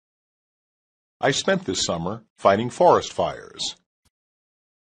I spent this summer fighting forest fires.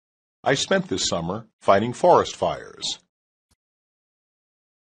 I spent this summer fighting forest fires.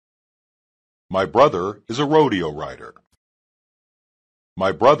 My brother is a rodeo rider.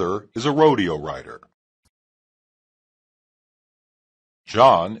 My brother is a rodeo rider.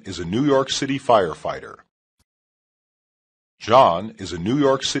 John is a New York City firefighter. John is a New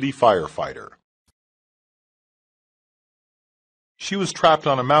York City firefighter. She was trapped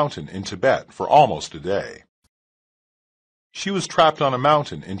on a mountain in Tibet for almost a day. She was trapped on a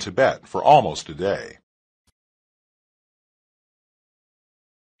mountain in Tibet for almost a day.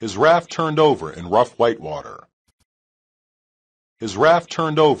 His raft turned over in rough whitewater. His raft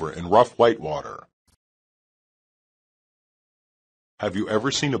turned over in rough whitewater. Have you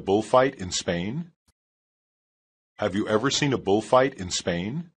ever seen a bullfight in Spain? Have you ever seen a bullfight in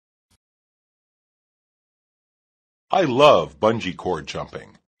Spain? I love bungee cord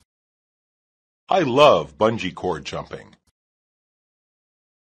jumping. I love bungee cord jumping.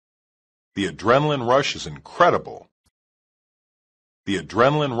 The adrenaline rush is incredible. The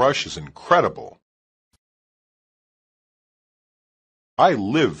adrenaline rush is incredible. I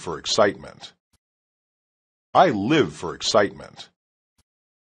live for excitement. I live for excitement.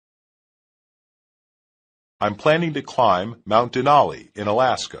 I'm planning to climb Mount Denali in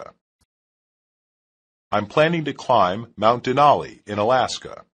Alaska. I'm planning to climb Mount Denali in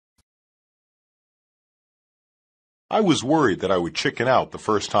Alaska. I was worried that I would chicken out the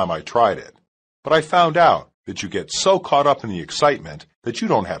first time I tried it, but I found out that you get so caught up in the excitement that you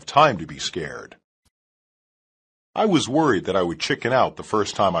don't have time to be scared. I was worried that I would chicken out the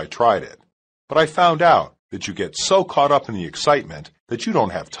first time I tried it, but I found out that you get so caught up in the excitement that you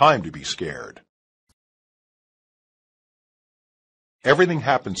don't have time to be scared. Everything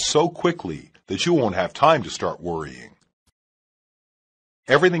happens so quickly that you won't have time to start worrying.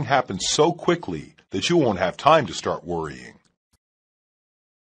 Everything happens so quickly that you won't have time to start worrying.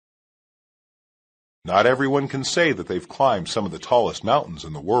 Not everyone can say that they've climbed some of the tallest mountains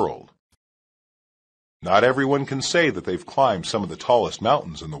in the world. Not everyone can say that they've climbed some of the tallest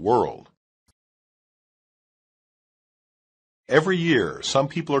mountains in the world. Every year, some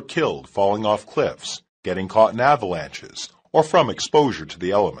people are killed falling off cliffs, getting caught in avalanches, or from exposure to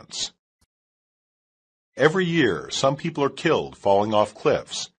the elements. Every year, some people are killed falling off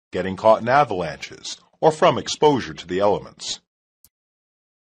cliffs, getting caught in avalanches, or from exposure to the elements.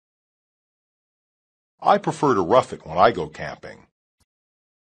 I prefer to rough it when I go camping.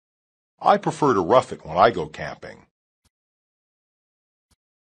 I prefer to rough it when I go camping.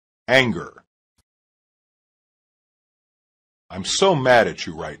 Anger. I'm so mad at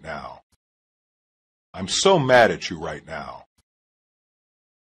you right now. I'm so mad at you right now.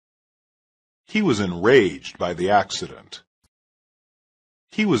 He was enraged by the accident.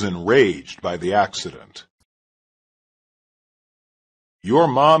 He was enraged by the accident. Your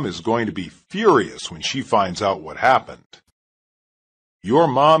mom is going to be furious when she finds out what happened. Your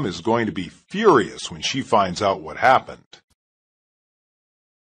mom is going to be furious when she finds out what happened.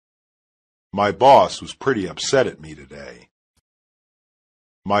 My boss was pretty upset at me today.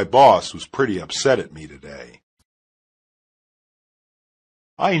 My boss was pretty upset at me today.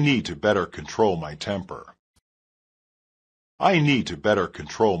 I need to better control my temper. I need to better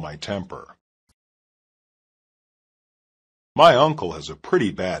control my temper. My uncle has a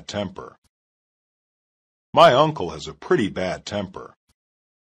pretty bad temper. My uncle has a pretty bad temper.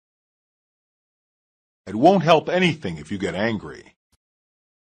 It won't help anything if you get angry.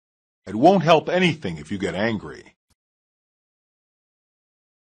 It won't help anything if you get angry.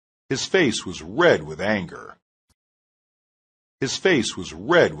 His face was red with anger. His face was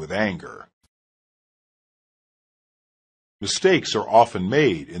red with anger. Mistakes are often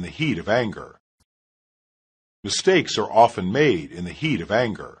made in the heat of anger. Mistakes are often made in the heat of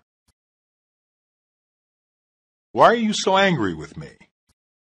anger. Why are you so angry with me?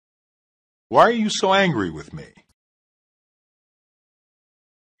 Why are you so angry with me?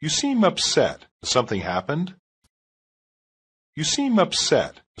 You seem upset. Has something happened? You seem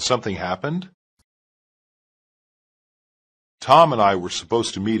upset. Has something happened? Tom and I were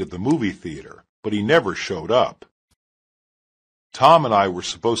supposed to meet at the movie theater, but he never showed up. Tom and I were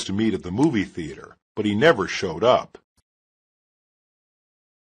supposed to meet at the movie theater, but he never showed up.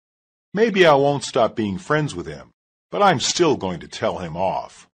 Maybe I won't stop being friends with him, but I'm still going to tell him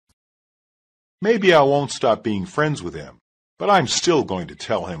off. Maybe I won't stop being friends with him, but I'm still going to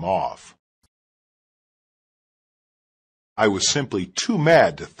tell him off. I was simply too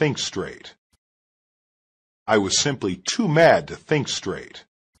mad to think straight. I was simply too mad to think straight.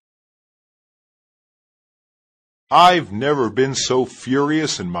 I've never been so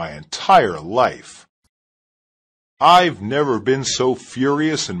furious in my entire life. I've never been so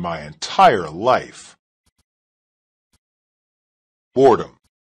furious in my entire life. Boredom.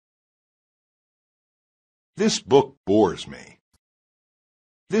 This book bores me.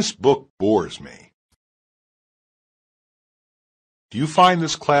 This book bores me. Do you find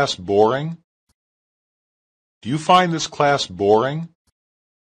this class boring? Do you find this class boring?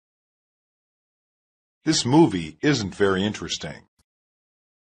 This movie isn't very interesting.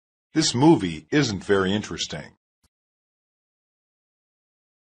 This movie isn't very interesting.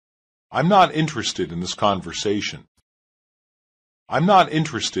 I'm not interested in this conversation. I'm not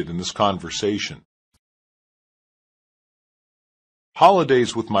interested in this conversation.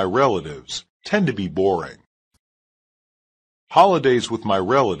 Holidays with my relatives tend to be boring. Holidays with my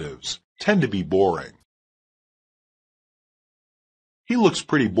relatives tend to be boring. He looks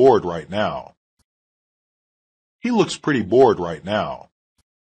pretty bored right now. He looks pretty bored right now.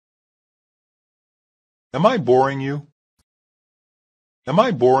 Am I boring you? Am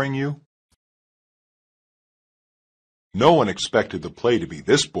I boring you? No one expected the play to be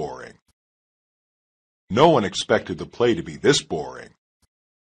this boring. No one expected the play to be this boring.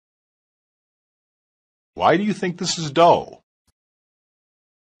 Why do you think this is dull?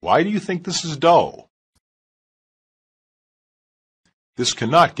 Why do you think this is dull? This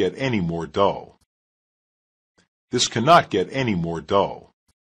cannot get any more dull. This cannot get any more dull.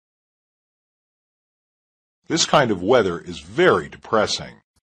 This kind of weather is very depressing.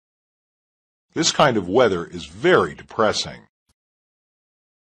 This kind of weather is very depressing.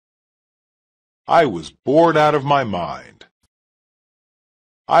 I was bored out of my mind.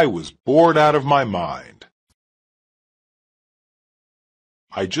 I was bored out of my mind.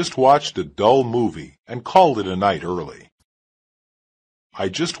 I just watched a dull movie and called it a night early. I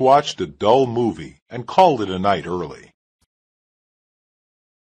just watched a dull movie and called it a night early.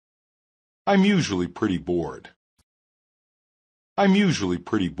 I'm usually pretty bored. I'm usually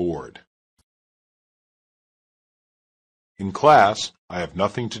pretty bored. In class, I have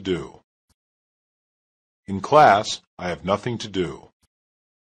nothing to do. In class, I have nothing to do.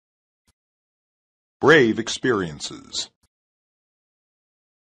 Brave experiences.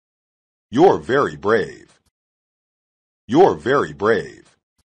 You're very brave. You're very brave.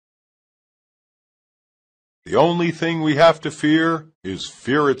 The only thing we have to fear is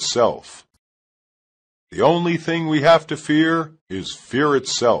fear itself. The only thing we have to fear is fear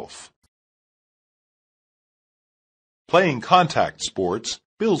itself. Playing contact sports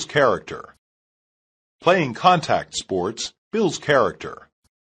builds character. Playing contact sports builds character.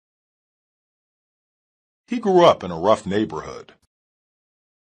 He grew up in a rough neighborhood.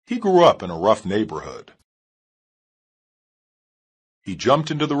 He grew up in a rough neighborhood. He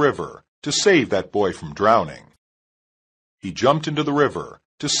jumped into the river to save that boy from drowning. He jumped into the river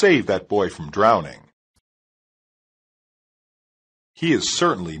to save that boy from drowning. He is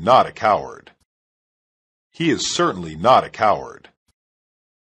certainly not a coward. He is certainly not a coward.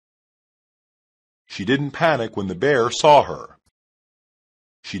 She didn't panic when the bear saw her.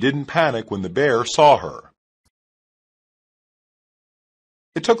 She didn't panic when the bear saw her.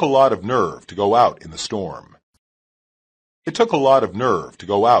 It took a lot of nerve to go out in the storm. It took a lot of nerve to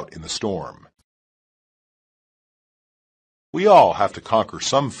go out in the storm. We all have to conquer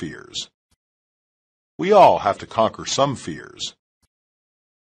some fears. We all have to conquer some fears.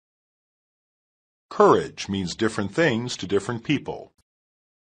 Courage means different things to different people.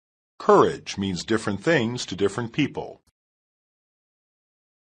 Courage means different things to different people.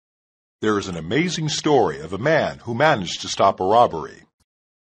 There is an amazing story of a man who managed to stop a robbery.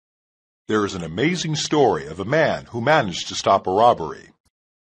 There is an amazing story of a man who managed to stop a robbery.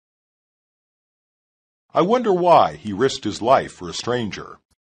 I wonder why he risked his life for a stranger.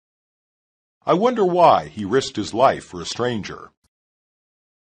 I wonder why he risked his life for a stranger.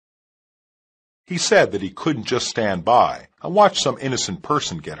 He said that he couldn't just stand by and watch some innocent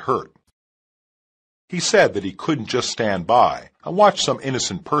person get hurt. He said that he couldn't just stand by and watch some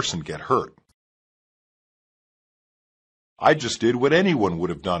innocent person get hurt. I just did what anyone would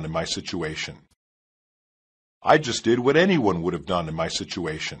have done in my situation. I just did what anyone would have done in my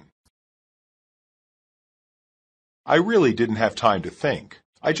situation. I really didn't have time to think.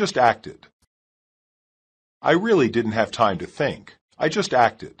 I just acted. I really didn't have time to think. I just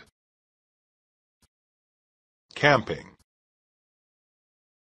acted. Camping.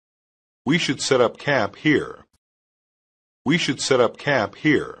 We should set up camp here. We should set up camp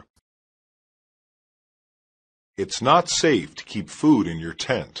here. It's not safe to keep food in your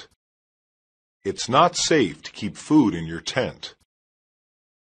tent. It's not safe to keep food in your tent.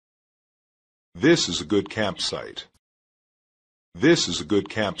 This is a good campsite. This is a good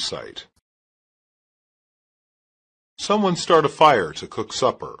campsite. Someone start a fire to cook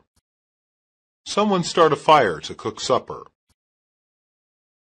supper. Someone start a fire to cook supper.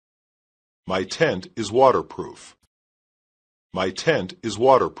 My tent is waterproof. My tent is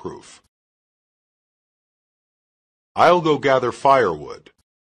waterproof. I'll go gather firewood.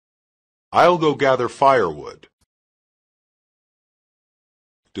 I'll go gather firewood.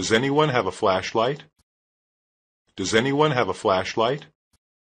 Does anyone have a flashlight? Does anyone have a flashlight?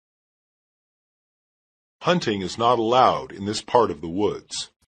 Hunting is not allowed in this part of the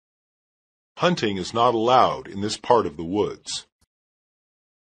woods. Hunting is not allowed in this part of the woods.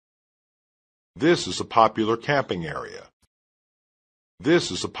 This is a popular camping area.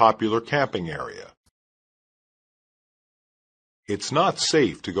 This is a popular camping area. It's not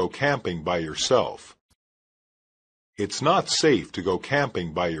safe to go camping by yourself. It's not safe to go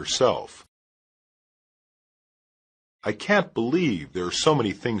camping by yourself. I can't believe there are so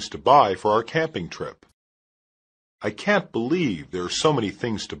many things to buy for our camping trip. I can't believe there are so many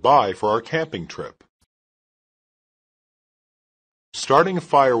things to buy for our camping trip. Starting a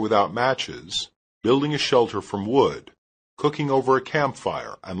fire without matches, building a shelter from wood, cooking over a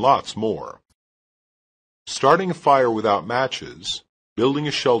campfire, and lots more. Starting a fire without matches, building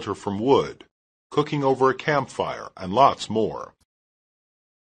a shelter from wood, cooking over a campfire, and lots more.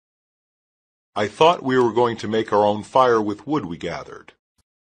 I thought we were going to make our own fire with wood we gathered.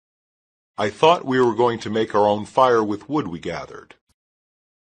 I thought we were going to make our own fire with wood we gathered.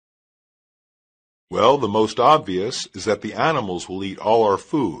 Well, the most obvious is that the animals will eat all our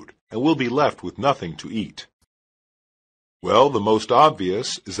food, and we'll be left with nothing to eat. Well, the most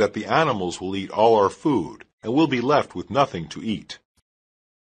obvious is that the animals will eat all our food, and we'll be left with nothing to eat.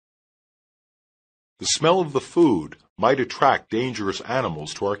 The smell of the food might attract dangerous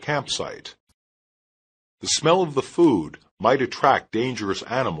animals to our campsite. The smell of the food might attract dangerous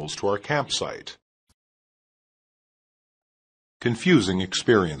animals to our campsite. Confusing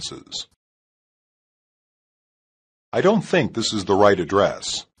experiences. I don't think this is the right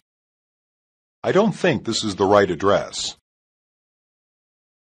address. I don't think this is the right address.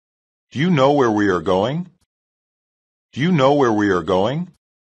 Do you know where we are going? Do you know where we are going?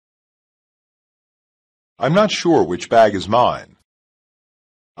 I'm not sure which bag is mine.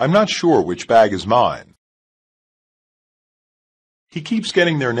 I'm not sure which bag is mine. He keeps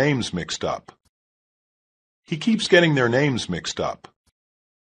getting their names mixed up. He keeps getting their names mixed up.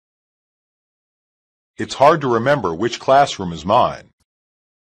 It's hard to remember which classroom is mine.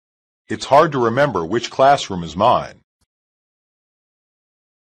 It's hard to remember which classroom is mine.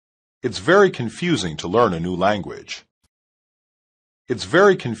 It's very confusing to learn a new language. It's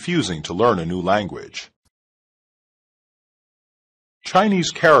very confusing to learn a new language. Chinese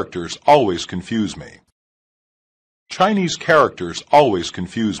characters always confuse me. Chinese characters always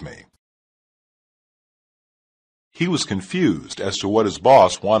confuse me. He was confused as to what his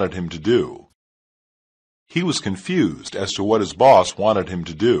boss wanted him to do. He was confused as to what his boss wanted him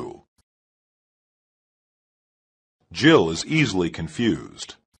to do. Jill is easily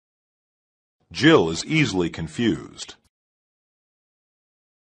confused. Jill is easily confused.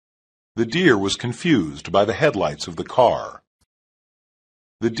 The deer was confused by the headlights of the car.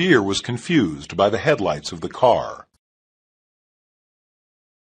 The deer was confused by the headlights of the car.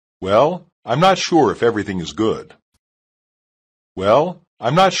 Well, I'm not sure if everything is good. Well,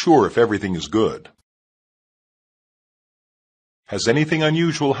 I'm not sure if everything is good. Has anything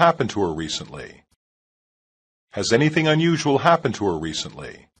unusual happened to her recently? Has anything unusual happened to her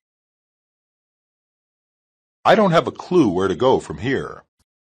recently? I don't have a clue where to go from here.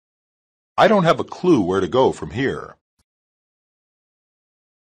 I don't have a clue where to go from here.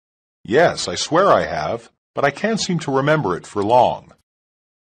 Yes, I swear I have, but I can't seem to remember it for long.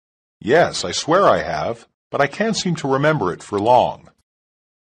 Yes, I swear I have, but I can't seem to remember it for long.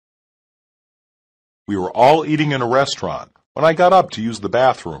 We were all eating in a restaurant when I got up to use the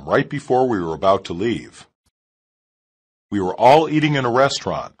bathroom right before we were about to leave. We were all eating in a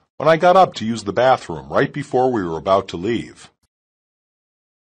restaurant when I got up to use the bathroom right before we were about to leave.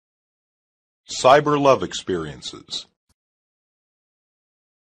 Cyber love experiences.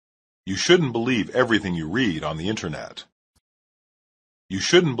 You shouldn't believe everything you read on the Internet. You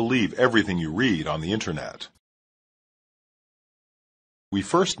shouldn't believe everything you read on the Internet. We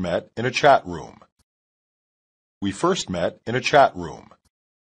first met in a chat room. We first met in a chat room.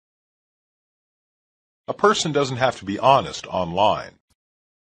 A person doesn't have to be honest online.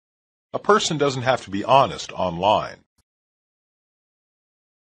 A person doesn't have to be honest online.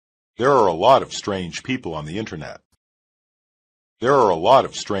 There are a lot of strange people on the Internet. There are a lot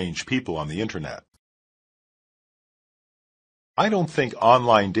of strange people on the internet. I don't think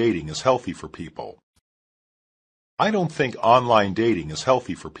online dating is healthy for people. I don't think online dating is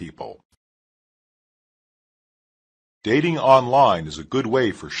healthy for people. Dating online is a good way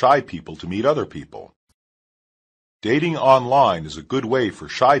for shy people to meet other people. Dating online is a good way for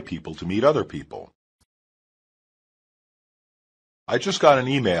shy people to meet other people. I just got an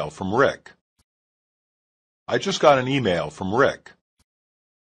email from Rick. I just got an email from Rick.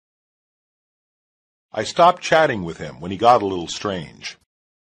 I stopped chatting with him when he got a little strange.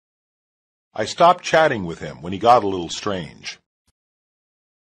 I stopped chatting with him when he got a little strange.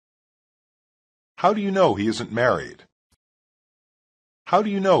 How do you know he isn't married? How do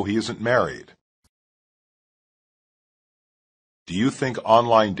you know he isn't married? Do you think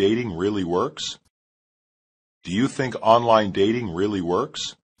online dating really works? Do you think online dating really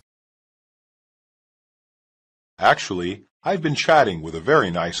works? Actually, I've been chatting with a very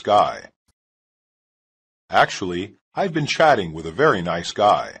nice guy. Actually, I've been chatting with a very nice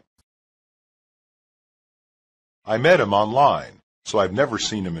guy. I met him online, so I've never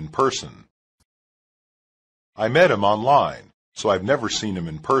seen him in person. I met him online, so I've never seen him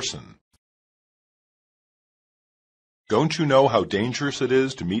in person. Don't you know how dangerous it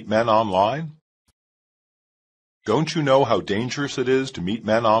is to meet men online? Don't you know how dangerous it is to meet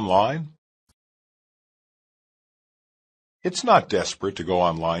men online? It's not desperate to go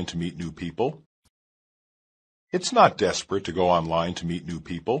online to meet new people. It's not desperate to go online to meet new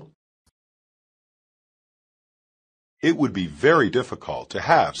people. It would be very difficult to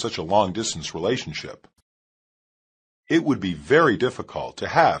have such a long-distance relationship. It would be very difficult to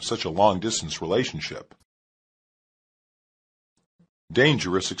have such a long-distance relationship.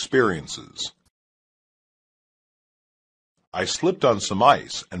 Dangerous experiences. I slipped on some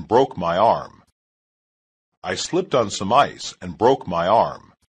ice and broke my arm. I slipped on some ice and broke my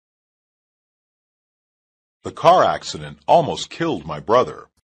arm. The car accident almost killed my brother.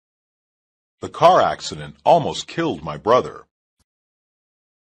 The car accident almost killed my brother.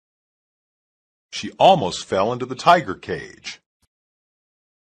 She almost fell into the tiger cage.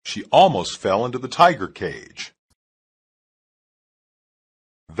 She almost fell into the tiger cage.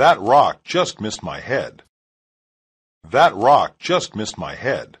 That rock just missed my head. That rock just missed my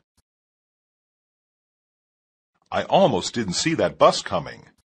head. I almost didn't see that bus coming.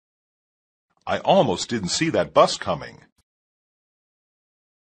 I almost didn't see that bus coming.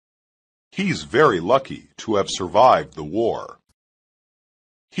 He's very lucky to have survived the war.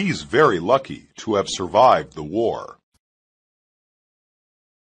 He's very lucky to have survived the war.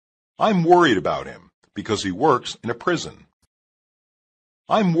 I'm worried about him because he works in a prison.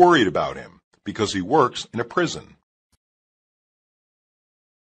 I'm worried about him because he works in a prison.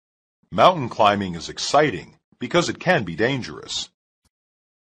 Mountain climbing is exciting because it can be dangerous.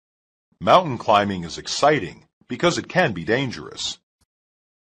 Mountain climbing is exciting because it can be dangerous.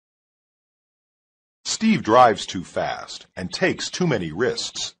 Steve drives too fast and takes too many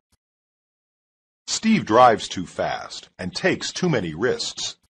risks. Steve drives too fast and takes too many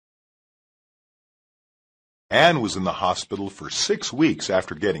risks. Anne was in the hospital for 6 weeks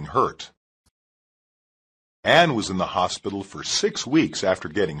after getting hurt. Anne was in the hospital for 6 weeks after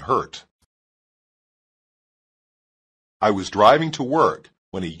getting hurt. I was driving to work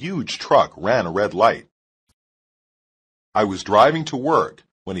when a huge truck ran a red light. I was driving to work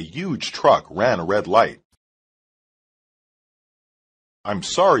when a huge truck ran a red light. I'm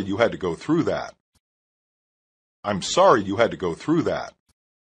sorry you had to go through that. I'm sorry you had to go through that.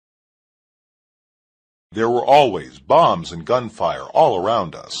 There were always bombs and gunfire all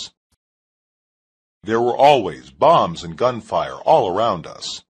around us. There were always bombs and gunfire all around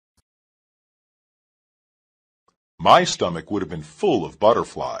us. My stomach would have been full of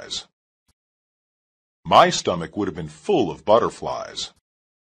butterflies. My stomach would have been full of butterflies.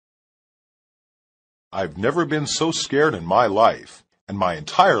 I've never been so scared in my life, and my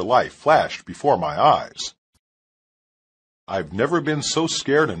entire life flashed before my eyes. I've never been so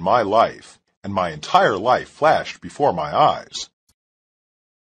scared in my life, and my entire life flashed before my eyes.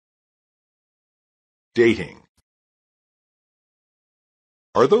 Dating.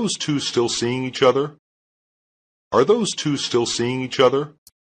 Are those two still seeing each other? Are those two still seeing each other?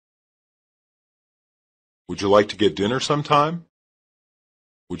 Would you like to get dinner sometime?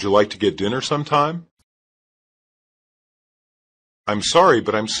 Would you like to get dinner sometime? I'm sorry,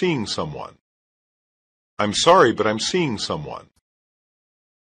 but I'm seeing someone. I'm sorry, but I'm seeing someone.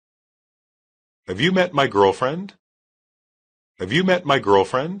 Have you met my girlfriend? Have you met my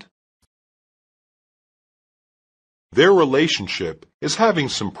girlfriend? Their relationship is having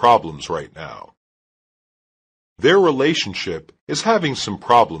some problems right now. Their relationship is having some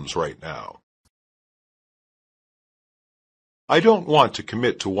problems right now. I don't want to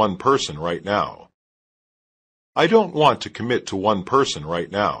commit to one person right now. I don't want to commit to one person right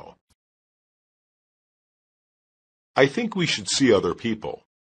now. I think we should see other people.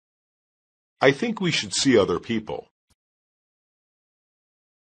 I think we should see other people.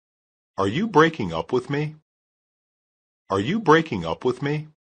 Are you breaking up with me? Are you breaking up with me?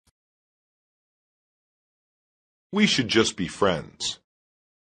 We should just be friends.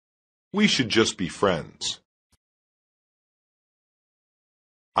 We should just be friends.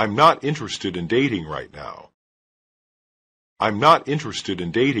 I'm not interested in dating right now. I'm not interested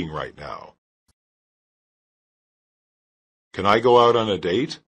in dating right now. Can I go out on a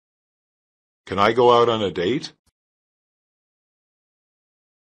date? Can I go out on a date?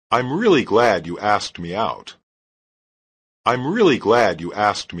 I'm really glad you asked me out. I'm really glad you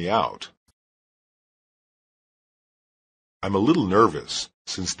asked me out. I'm a little nervous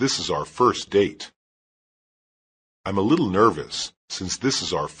since this is our first date. I'm a little nervous since this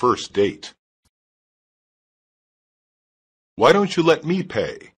is our first date. Why don't you let me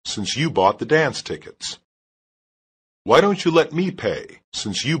pay since you bought the dance tickets? Why don't you let me pay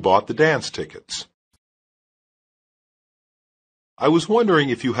since you bought the dance tickets? I was wondering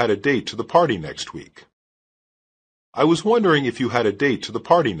if you had a date to the party next week. I was wondering if you had a date to the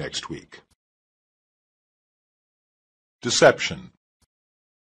party next week. Deception.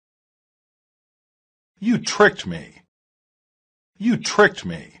 You tricked me. You tricked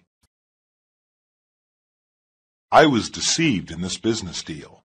me. I was deceived in this business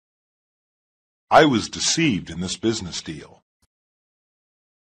deal. I was deceived in this business deal.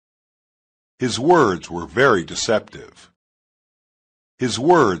 His words were very deceptive. His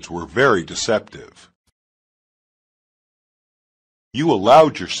words were very deceptive. You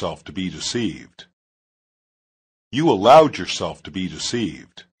allowed yourself to be deceived. You allowed yourself to be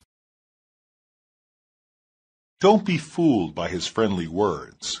deceived. Don't be fooled by his friendly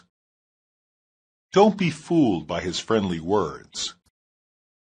words. Don't be fooled by his friendly words.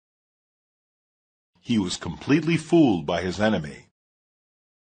 He was completely fooled by his enemy.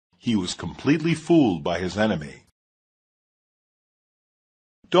 He was completely fooled by his enemy.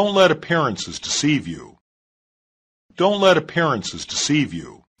 Don't let appearances deceive you. Don't let appearances deceive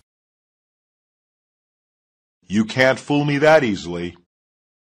you. You can't fool me that easily.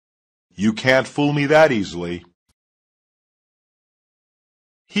 You can't fool me that easily.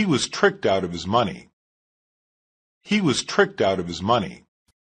 He was tricked out of his money. He was tricked out of his money.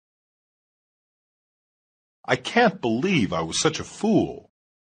 I can't believe I was such a fool.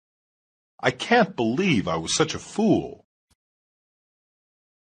 I can't believe I was such a fool.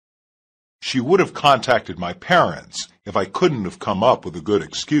 She would have contacted my parents if I couldn't have come up with a good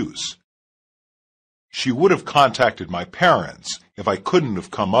excuse. She would have contacted my parents if I couldn't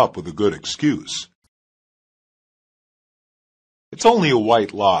have come up with a good excuse. It's only a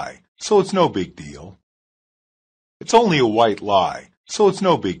white lie, so it's no big deal. It's only a white lie, so it's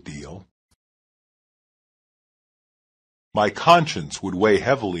no big deal. My conscience would weigh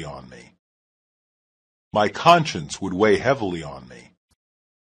heavily on me. My conscience would weigh heavily on me.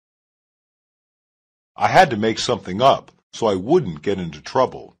 I had to make something up so I wouldn't get into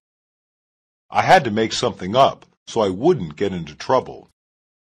trouble. I had to make something up so I wouldn't get into trouble.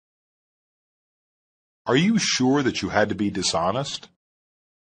 Are you sure that you had to be dishonest?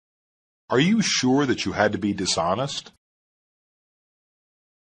 Are you sure that you had to be dishonest?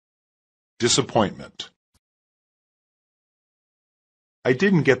 Disappointment. I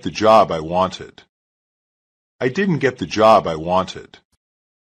didn't get the job I wanted. I didn't get the job I wanted.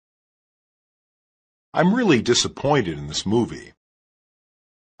 I'm really disappointed in this movie.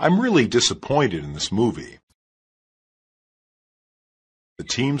 I'm really disappointed in this movie. The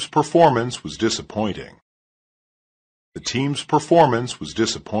team's performance was disappointing. The team's performance was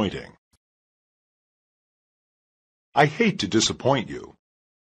disappointing. I hate to disappoint you.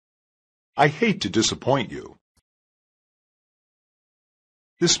 I hate to disappoint you.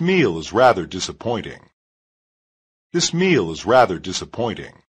 This meal is rather disappointing. This meal is rather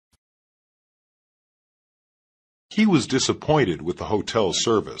disappointing. He was disappointed with the hotel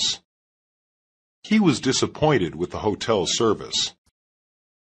service. He was disappointed with the hotel service.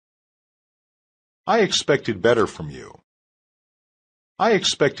 I expected better from you. I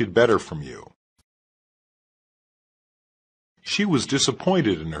expected better from you. She was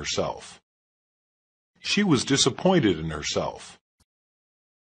disappointed in herself. She was disappointed in herself.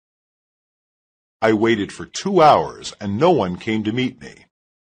 I waited for 2 hours and no one came to meet me.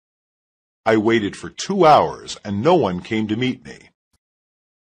 I waited for 2 hours and no one came to meet me.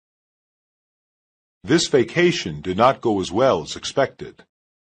 This vacation did not go as well as expected.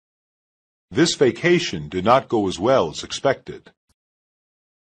 This vacation did not go as well as expected.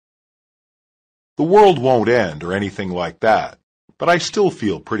 The world won't end or anything like that, but I still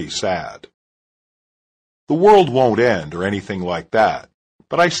feel pretty sad. The world won't end or anything like that,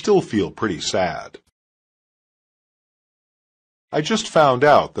 but I still feel pretty sad. I just found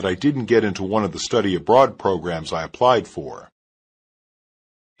out that I didn't get into one of the study abroad programs I applied for.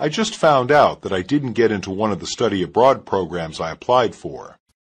 I just found out that I didn't get into one of the study abroad programs I applied for.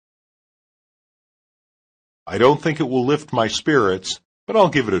 I don't think it will lift my spirits, but I'll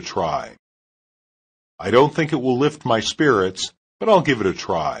give it a try. I don't think it will lift my spirits, but I'll give it a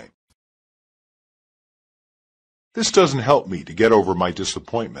try. This doesn't help me to get over my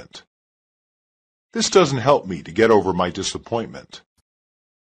disappointment. This doesn't help me to get over my disappointment.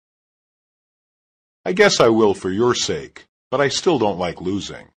 I guess I will for your sake, but I still don't like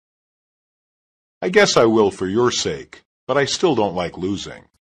losing. I guess I will for your sake, but I still don't like losing.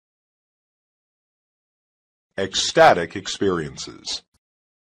 Ecstatic experiences.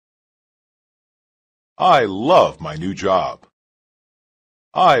 I love my new job.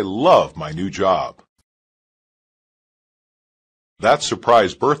 I love my new job. That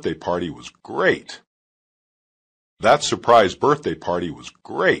surprise birthday party was great. That surprise birthday party was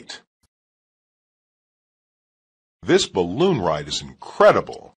great. This balloon ride is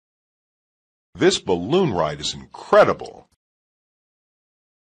incredible. This balloon ride is incredible.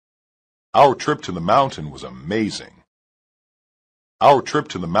 Our trip to the mountain was amazing. Our trip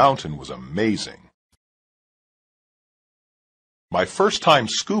to the mountain was amazing. My first time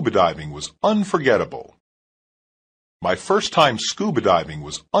scuba diving was unforgettable. My first time scuba diving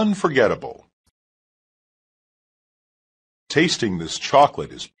was unforgettable. Tasting this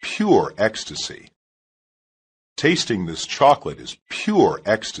chocolate is pure ecstasy. Tasting this chocolate is pure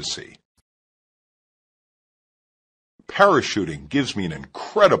ecstasy. Parachuting gives me an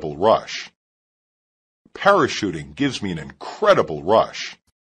incredible rush. Parachuting gives me an incredible rush.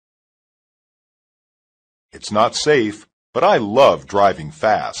 It's not safe, but I love driving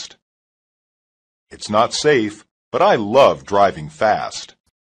fast. It's not safe, but I love driving fast.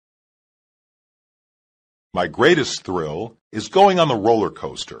 My greatest thrill is going on the roller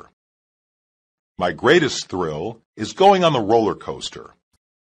coaster. My greatest thrill is going on the roller coaster.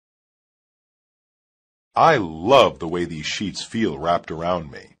 I love the way these sheets feel wrapped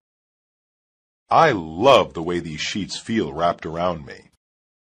around me. I love the way these sheets feel wrapped around me.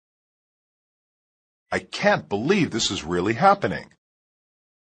 I can't believe this is really happening.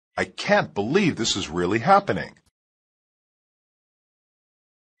 I can't believe this is really happening.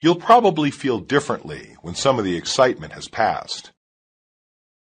 You'll probably feel differently when some of the excitement has passed.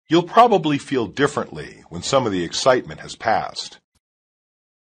 You'll probably feel differently when some of the excitement has passed.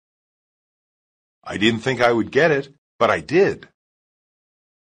 I didn't think I would get it, but I did.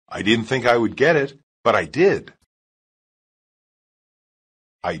 I didn't think I would get it, but I did.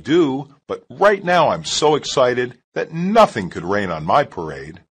 I do, but right now I'm so excited that nothing could rain on my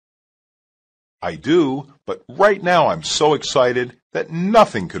parade. I do, but right now I'm so excited that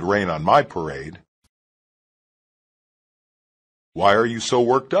nothing could rain on my parade. Why are you so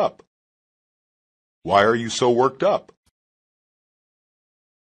worked up? Why are you so worked up?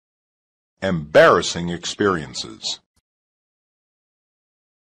 Embarrassing experiences.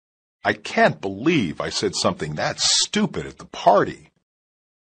 I can't believe I said something that stupid at the party.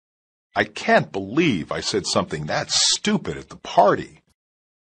 I can't believe I said something that stupid at the party.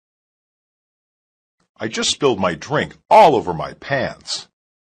 I just spilled my drink all over my pants.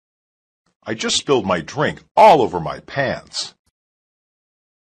 I just spilled my drink all over my pants.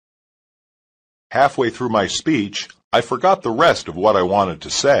 Halfway through my speech, I forgot the rest of what I wanted to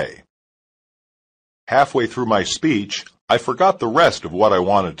say. Halfway through my speech, I forgot the rest of what I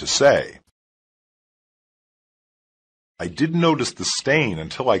wanted to say. I didn't notice the stain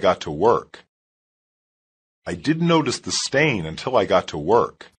until I got to work. I didn't notice the stain until I got to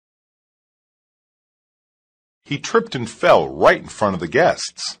work. He tripped and fell right in front of the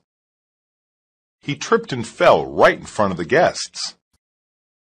guests. He tripped and fell right in front of the guests.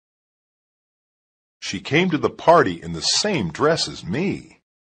 She came to the party in the same dress as me.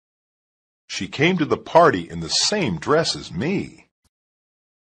 She came to the party in the same dress as me.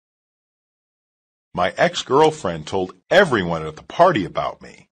 My ex-girlfriend told everyone at the party about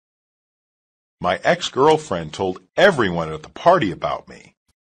me. My ex-girlfriend told everyone at the party about me.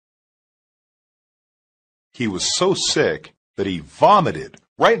 He was so sick that he vomited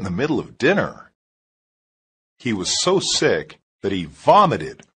right in the middle of dinner. He was so sick that he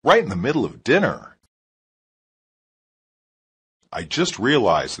vomited right in the middle of dinner. I just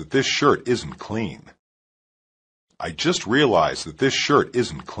realized that this shirt isn't clean. I just realized that this shirt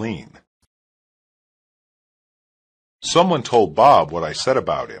isn't clean. Someone told Bob what I said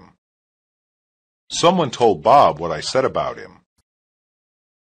about him. Someone told Bob what I said about him.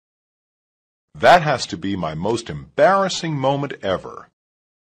 That has to be my most embarrassing moment ever.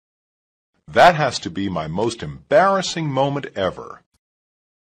 That has to be my most embarrassing moment ever.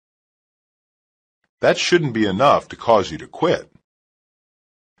 That shouldn't be enough to cause you to quit.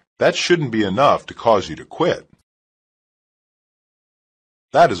 That shouldn't be enough to cause you to quit.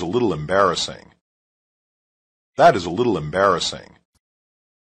 That is a little embarrassing. That is a little embarrassing.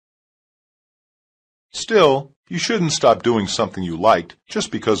 Still, you shouldn't stop doing something you liked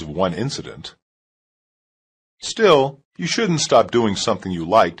just because of one incident. Still, you shouldn't stop doing something you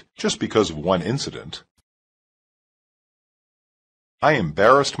liked just because of one incident. I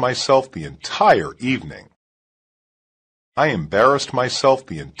embarrassed myself the entire evening. I embarrassed myself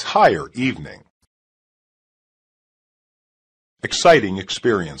the entire evening. Exciting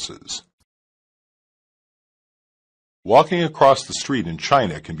experiences. Walking across the street in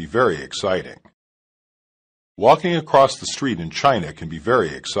China can be very exciting. Walking across the street in China can be very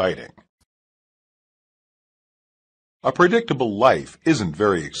exciting. A predictable life isn't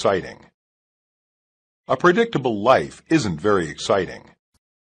very exciting. A predictable life isn't very exciting.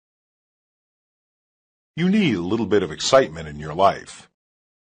 You need a little bit of excitement in your life.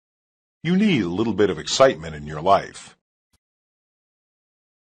 You need a little bit of excitement in your life.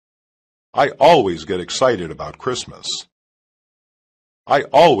 I always get excited about Christmas. I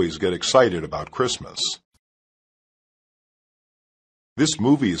always get excited about Christmas. This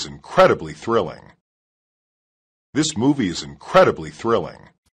movie is incredibly thrilling. This movie is incredibly thrilling.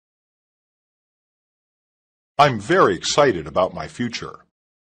 I'm very excited about my future.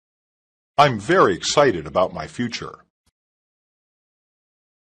 I'm very excited about my future.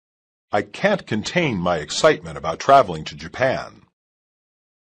 I can't contain my excitement about traveling to Japan.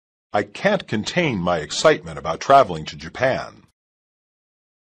 I can't contain my excitement about traveling to Japan.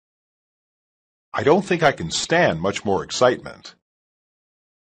 I don't think I can stand much more excitement.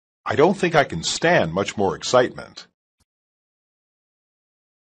 I don't think I can stand much more excitement.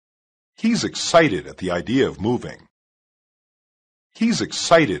 He's excited at the idea of moving. He's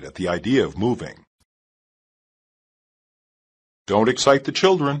excited at the idea of moving. Don't excite the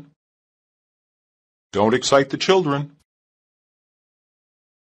children. Don't excite the children.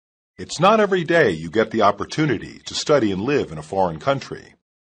 It's not every day you get the opportunity to study and live in a foreign country.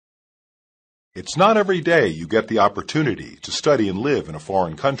 It's not every day you get the opportunity to study and live in a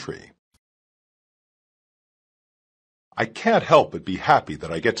foreign country. I can't help but be happy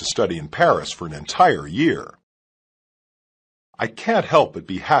that I get to study in Paris for an entire year. I can't help but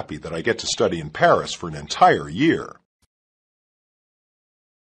be happy that I get to study in Paris for an entire year.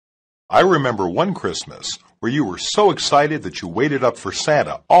 I remember one Christmas where you were so excited that you waited up for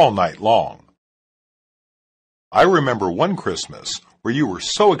Santa all night long. I remember one Christmas where you were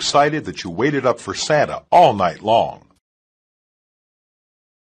so excited that you waited up for Santa all night long.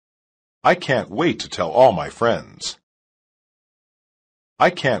 I can't wait to tell all my friends. I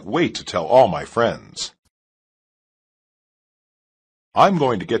can't wait to tell all my friends. I'm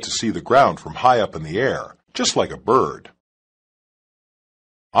going to get to see the ground from high up in the air, just like a bird.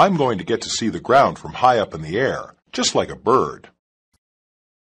 I'm going to get to see the ground from high up in the air, just like a bird.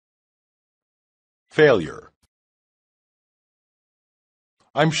 Failure.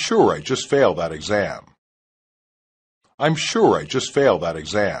 I'm sure I just failed that exam. I'm sure I just failed that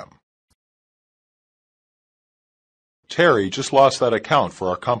exam. Terry just lost that account for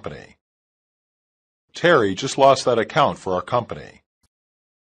our company. Terry just lost that account for our company.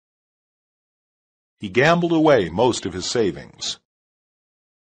 He gambled away most of his savings.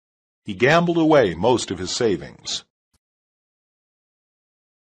 He gambled away most of his savings.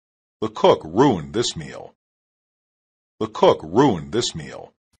 The cook ruined this meal. The cook ruined this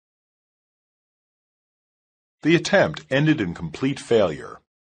meal. The attempt ended in complete failure.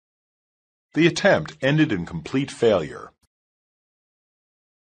 The attempt ended in complete failure.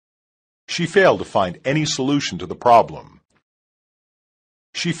 She failed to find any solution to the problem.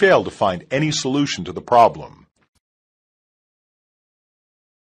 She failed to find any solution to the problem.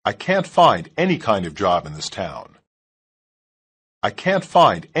 I can't find any kind of job in this town. I can't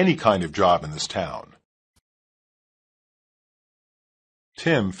find any kind of job in this town.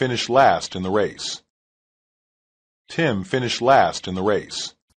 Tim finished last in the race. Tim finished last in the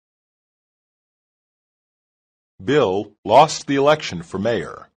race. Bill lost the election for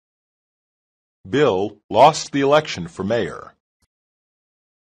mayor. Bill lost the election for mayor.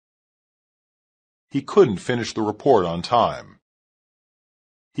 He couldn't finish the report on time.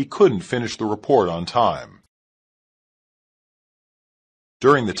 he couldn't finish the report on time.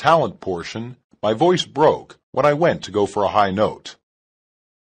 During the talent portion, my voice broke when I went to go for a high note.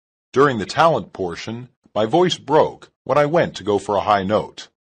 During the talent portion, my voice broke when I went to go for a high note.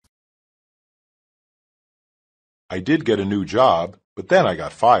 I did get a new job, but then I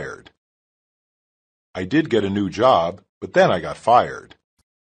got fired. I did get a new job, but then I got fired.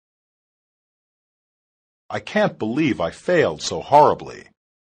 I can't believe I failed so horribly.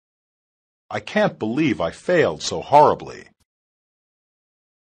 I can't believe I failed so horribly.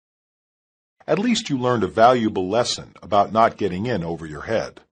 At least you learned a valuable lesson about not getting in over your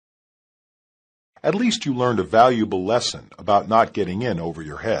head. At least you learned a valuable lesson about not getting in over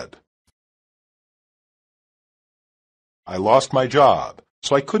your head. I lost my job,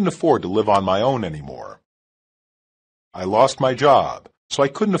 so I couldn't afford to live on my own anymore. I lost my job, so I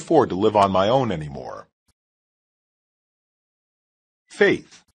couldn't afford to live on my own anymore.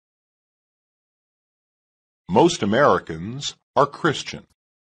 Faith. Most Americans are Christian.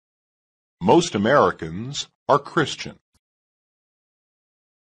 Most Americans are Christian.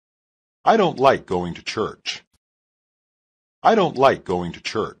 I don't like going to church. I don't like going to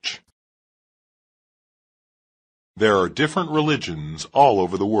church. There are different religions all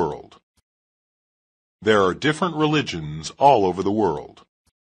over the world. There are different religions all over the world.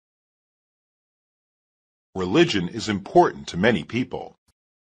 Religion is important to many people.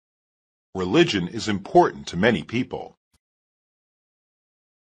 Religion is important to many people.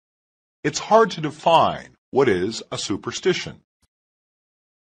 It's hard to define what is a superstition.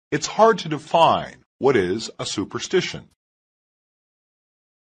 It's hard to define what is a superstition.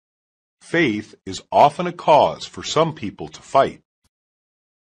 Faith is often a cause for some people to fight.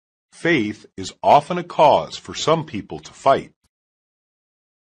 Faith is often a cause for some people to fight.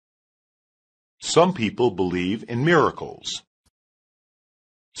 Some people believe in miracles.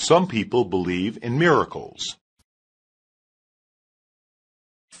 Some people believe in miracles.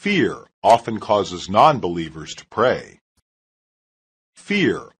 Fear often causes non-believers to pray.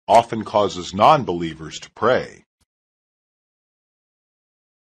 Fear often causes non-believers to pray.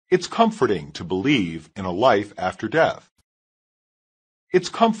 It's comforting to believe in a life after death. It's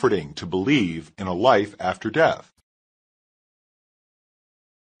comforting to believe in a life after death.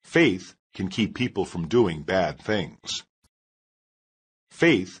 Faith can keep people from doing bad things.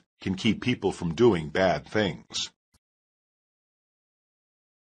 Faith can keep people from doing bad things.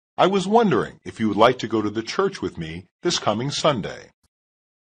 I was wondering if you would like to go to the church with me this coming Sunday.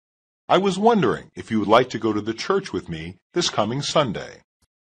 I was wondering if you would like to go to the church with me this coming Sunday.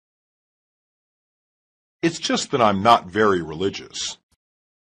 It's just that I'm not very religious.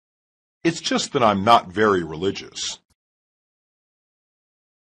 It's just that I'm not very religious.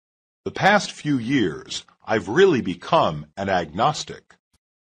 The past few years, I've really become an agnostic.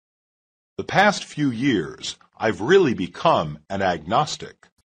 The past few years, I've really become an agnostic.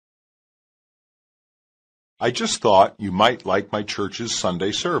 I just thought you might like my church's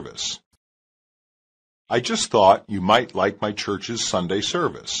Sunday service. I just thought you might like my church's Sunday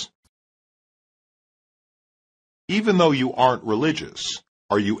service. Even though you aren't religious,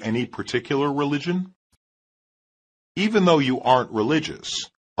 are you any particular religion? Even though you aren't religious,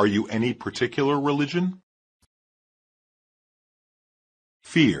 are you any particular religion?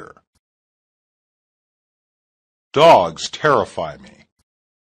 Fear. Dogs terrify me.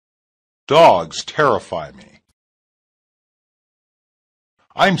 Dogs terrify me.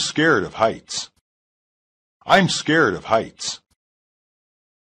 I'm scared of heights. I'm scared of heights.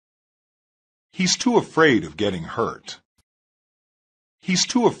 He's too afraid of getting hurt. He's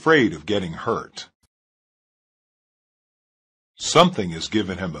too afraid of getting hurt. Something has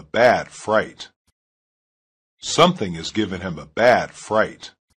given him a bad fright. Something has given him a bad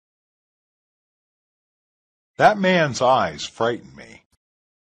fright. That man's eyes frighten me.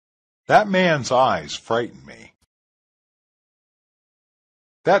 That man's eyes frighten me.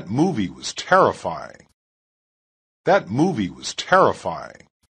 That movie was terrifying. That movie was terrifying.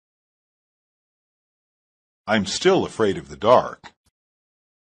 I'm still afraid of the dark.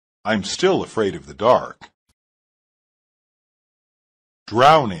 I'm still afraid of the dark.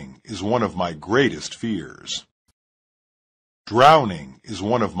 Drowning is one of my greatest fears. Drowning is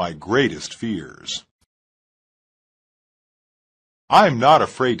one of my greatest fears. I'm not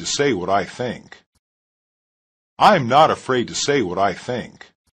afraid to say what I think. I'm not afraid to say what I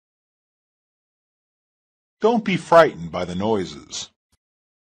think. Don't be frightened by the noises.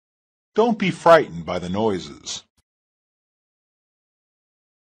 Don't be frightened by the noises.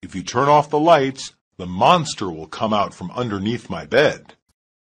 If you turn off the lights, the monster will come out from underneath my bed.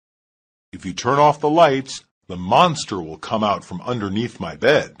 If you turn off the lights, The monster will come out from underneath my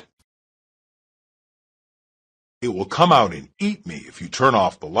bed. It will come out and eat me if you turn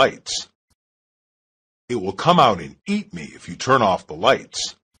off the lights. It will come out and eat me if you turn off the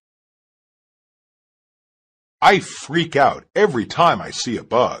lights. I freak out every time I see a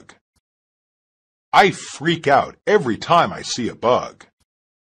bug. I freak out every time I see a bug.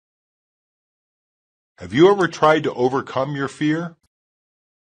 Have you ever tried to overcome your fear?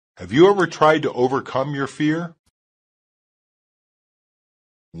 Have you ever tried to overcome your fear?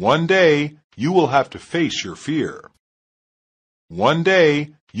 One day, you will have to face your fear. One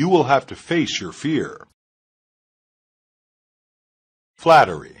day, you will have to face your fear.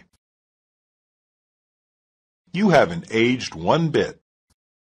 Flattery. You haven't aged one bit.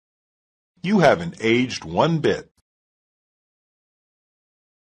 You haven't aged one bit.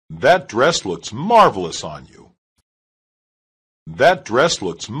 That dress looks marvelous on you. That dress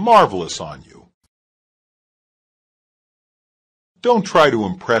looks marvelous on you. Don't try to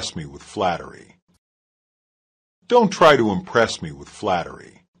impress me with flattery. Don't try to impress me with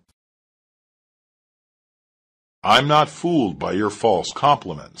flattery. I'm not fooled by your false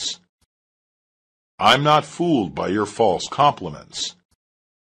compliments. I'm not fooled by your false compliments.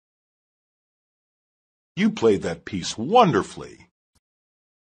 You played that piece wonderfully.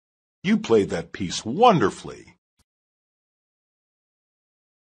 You played that piece wonderfully.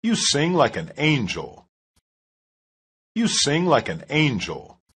 You sing like an angel. You sing like an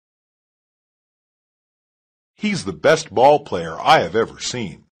angel. He's the best ball player I have ever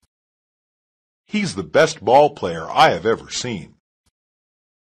seen. He's the best ball player I have ever seen.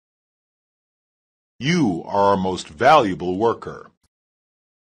 You are our most valuable worker.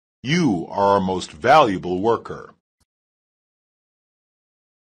 You are our most valuable worker.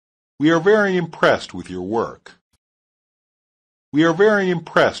 We are very impressed with your work. We are very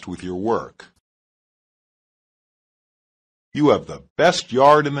impressed with your work. You have the best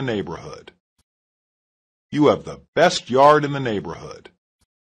yard in the neighborhood. You have the best yard in the neighborhood.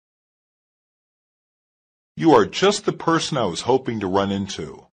 You are just the person I was hoping to run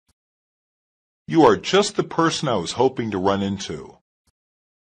into. You are just the person I was hoping to run into.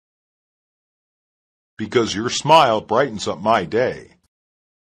 Because your smile brightens up my day.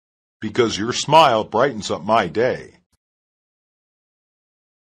 Because your smile brightens up my day.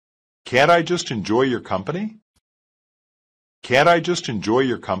 Can't I just enjoy your company? Can't I just enjoy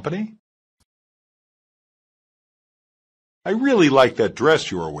your company? I really like that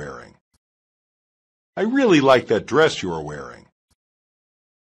dress you are wearing. I really like that dress you are wearing.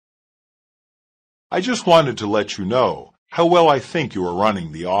 I just wanted to let you know how well I think you are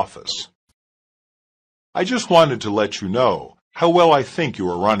running the office. I just wanted to let you know how well I think you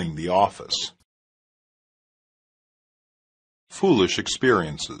are running the office. Foolish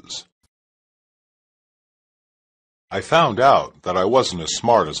experiences. I found out that I wasn't as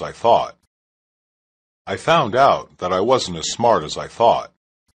smart as I thought. I found out that I wasn't as smart as I thought.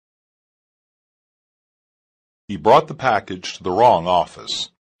 He brought the package to the wrong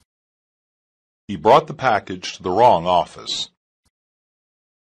office. He brought the package to the wrong office.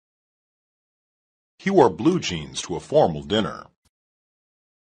 He wore blue jeans to a formal dinner.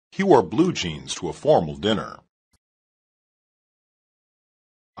 He wore blue jeans to a formal dinner.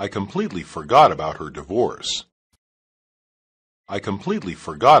 I completely forgot about her divorce. I completely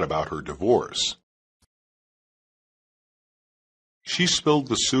forgot about her divorce. She spilled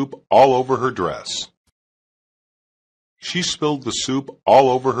the soup all over her dress. She spilled the soup all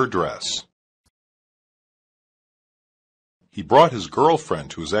over her dress. He brought his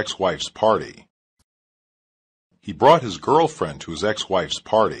girlfriend to his ex-wife's party. He brought his girlfriend to his ex-wife's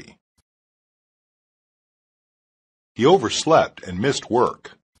party. He overslept and missed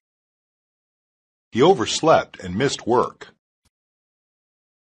work. He overslept and missed work.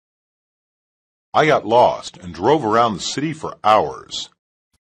 I got lost and drove around the city for hours.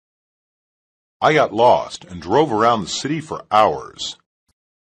 I got lost and drove around the city for hours.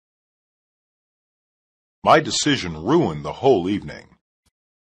 My decision ruined the whole evening.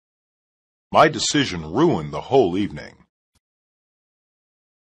 My decision ruined the whole evening.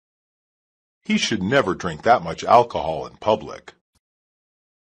 He should never drink that much alcohol in public.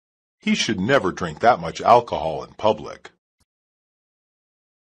 He should never drink that much alcohol in public.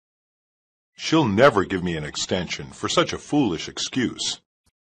 She'll never give me an extension for such a foolish excuse.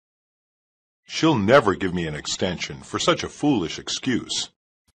 She'll never give me an extension for such a foolish excuse.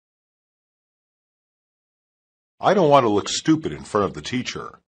 I don't want to look stupid in front of the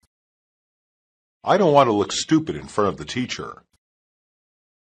teacher. I don't want to look stupid in front of the teacher.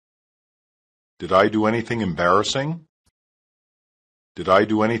 Did I do anything embarrassing? Did I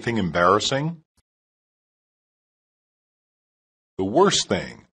do anything embarrassing? The worst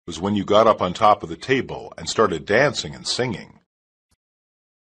thing was when you got up on top of the table and started dancing and singing.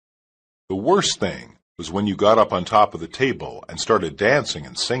 The worst thing was when you got up on top of the table and started dancing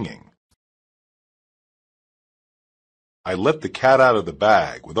and singing. I let the cat out of the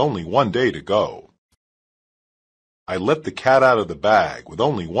bag with only 1 day to go. I let the cat out of the bag with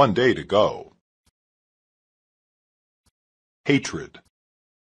only 1 day to go. Hatred.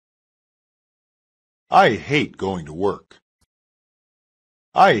 I hate going to work.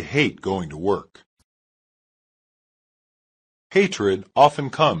 I hate going to work. Hatred often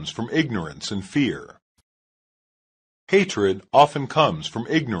comes from ignorance and fear. Hatred often comes from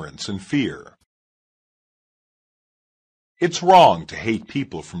ignorance and fear. It's wrong to hate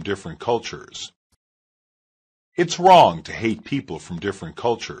people from different cultures. It's wrong to hate people from different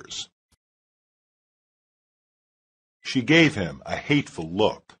cultures. She gave him a hateful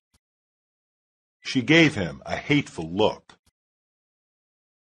look. She gave him a hateful look.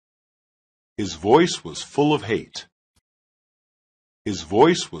 His voice was full of hate. His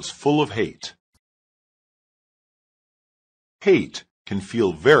voice was full of hate. Hate can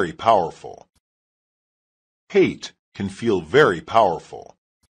feel very powerful. Hate can feel very powerful.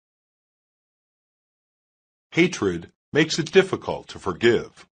 Hatred makes it difficult to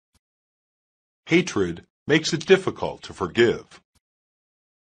forgive. Hatred makes it difficult to forgive.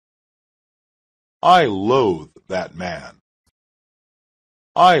 I loathe that man.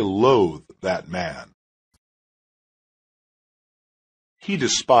 I loathe that man. He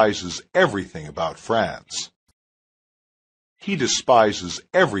despises everything about France. He despises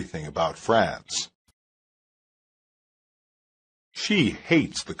everything about France. She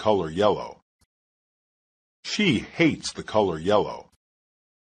hates the color yellow. She hates the color yellow.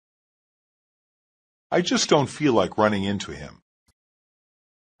 I just don't feel like running into him.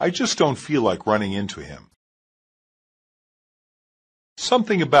 I just don't feel like running into him.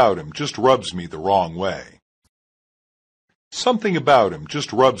 Something about him just rubs me the wrong way. Something about him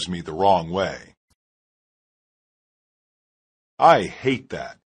just rubs me the wrong way. I hate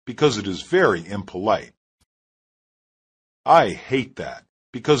that because it is very impolite. I hate that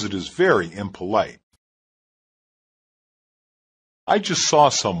because it is very impolite. I just saw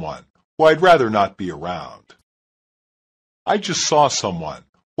someone who I'd rather not be around. I just saw someone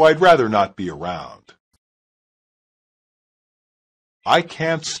who I'd rather not be around. I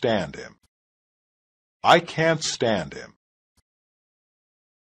can't stand him. I can't stand him.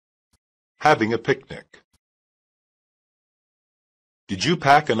 Having a picnic. Did you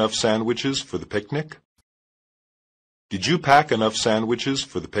pack enough sandwiches for the picnic? Did you pack enough sandwiches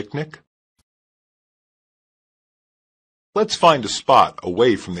for the picnic? Let's find a spot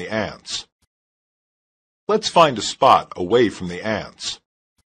away from the ants. Let's find a spot away from the ants.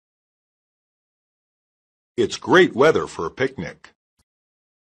 It's great weather for a picnic.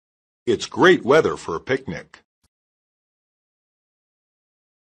 It's great weather for a picnic.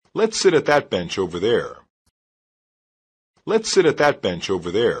 Let's sit at that bench over there. Let's sit at that bench over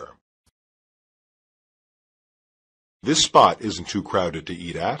there. This spot isn't too crowded to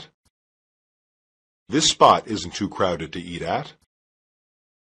eat at. This spot isn't too crowded to eat at.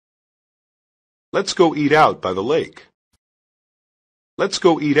 Let's go eat out by the lake. Let's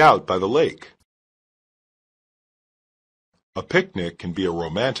go eat out by the lake. A picnic can be a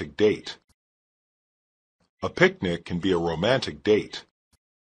romantic date. A picnic can be a romantic date.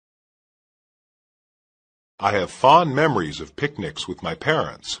 I have fond memories of picnics with my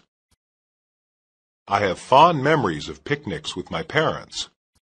parents. I have fond memories of picnics with my parents.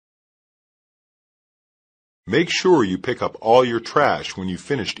 Make sure you pick up all your trash when you've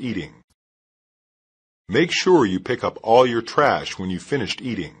finished eating. Make sure you pick up all your trash when you've finished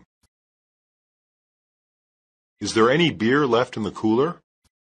eating. Is there any beer left in the cooler?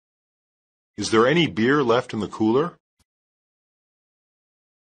 Is there any beer left in the cooler?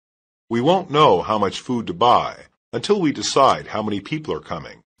 We won't know how much food to buy until we decide how many people are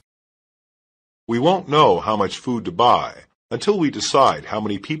coming. We won't know how much food to buy until we decide how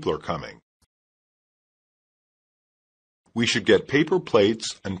many people are coming. We should get paper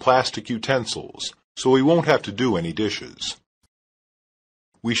plates and plastic utensils so we won't have to do any dishes.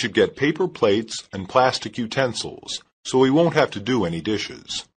 We should get paper plates and plastic utensils so we won't have to do any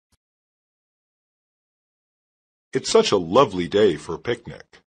dishes. It's such a lovely day for a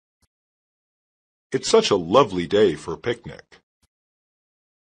picnic. It's such a lovely day for a picnic.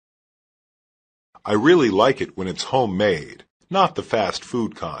 I really like it when it's homemade, not the fast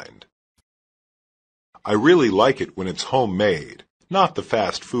food kind. I really like it when it's homemade, not the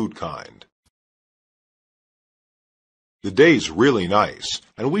fast food kind. The day's really nice,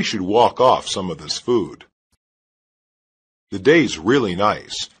 and we should walk off some of this food. The day's really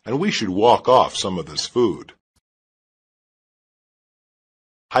nice, and we should walk off some of this food.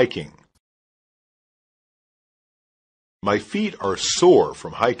 Hiking. My feet are sore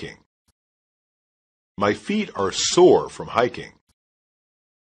from hiking. My feet are sore from hiking.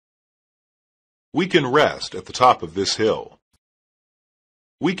 We can rest at the top of this hill.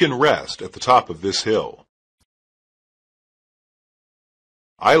 We can rest at the top of this hill.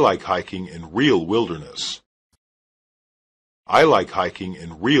 I like hiking in real wilderness. I like hiking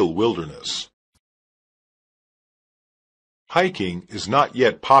in real wilderness. Hiking is not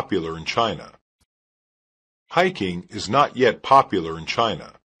yet popular in China. Hiking is not yet popular in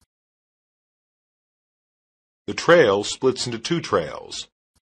China. The trail splits into two trails.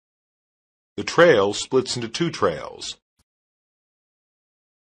 The trail splits into two trails.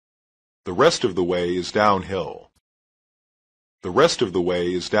 The rest of the way is downhill. The rest of the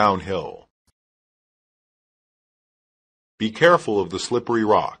way is downhill. Be careful of the slippery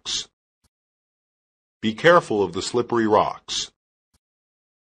rocks. Be careful of the slippery rocks.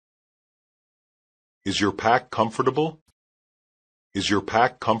 Is your pack comfortable? Is your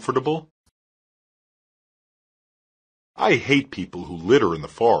pack comfortable? I hate people who litter in the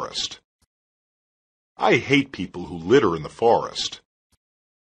forest. I hate people who litter in the forest.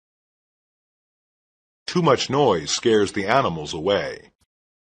 Too much noise scares the animals away.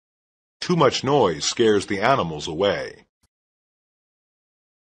 Too much noise scares the animals away.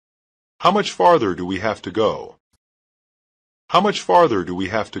 How much farther do we have to go? How much farther do we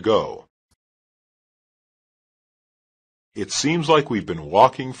have to go? It seems like we've been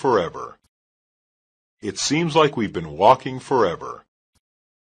walking forever. It seems like we've been walking forever.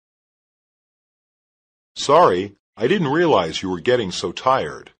 Sorry, I didn't realize you were getting so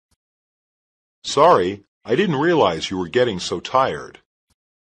tired. Sorry, I didn't realize you were getting so tired.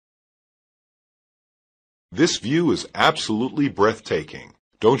 This view is absolutely breathtaking.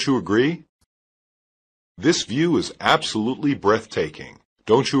 Don't you agree? This view is absolutely breathtaking.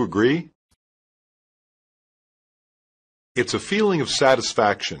 Don't you agree? It's a feeling of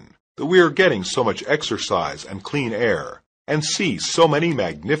satisfaction that we are getting so much exercise and clean air and see so many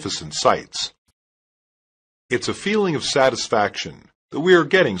magnificent sights. It's a feeling of satisfaction that we are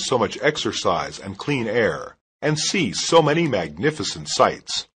getting so much exercise and clean air and see so many magnificent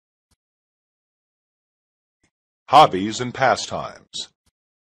sights. Hobbies and pastimes.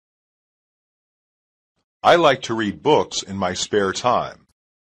 I like to read books in my spare time.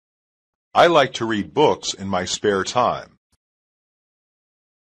 I like to read books in my spare time.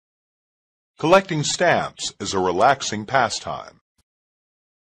 Collecting stamps is a relaxing pastime.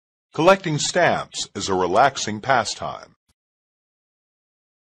 Collecting stamps is a relaxing pastime.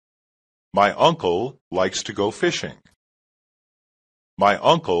 My uncle likes to go fishing. My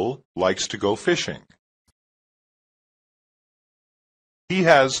uncle likes to go fishing. He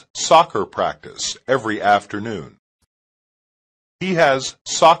has soccer practice every afternoon. He has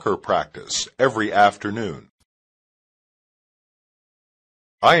soccer practice every afternoon.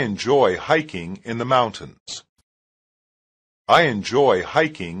 I enjoy hiking in the mountains. I enjoy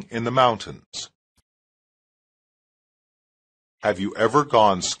hiking in the mountains. Have you ever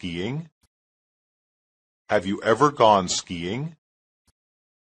gone skiing? Have you ever gone skiing?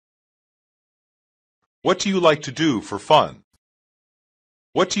 What do you like to do for fun?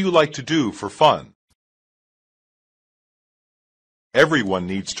 What do you like to do for fun? Everyone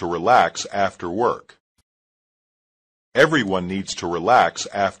needs to relax after work. Everyone needs to relax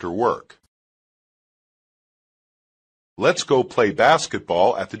after work. Let's go play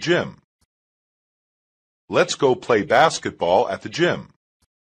basketball at the gym. Let's go play basketball at the gym.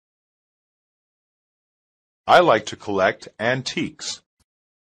 I like to collect antiques.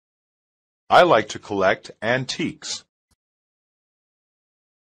 I like to collect antiques.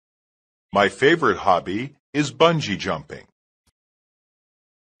 My favorite hobby is bungee jumping.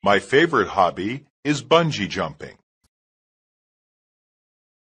 My favorite hobby is bungee jumping.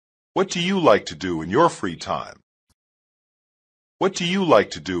 What do you like to do in your free time? What do you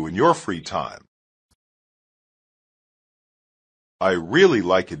like to do in your free time? I really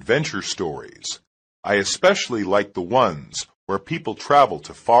like adventure stories. I especially like the ones where people travel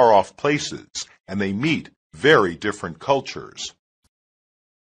to far-off places and they meet very different cultures.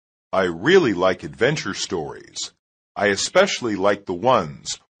 I really like adventure stories. I especially like the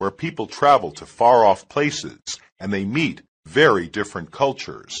ones where people travel to far-off places and they meet very different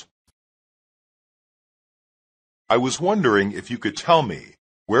cultures. I was wondering if you could tell me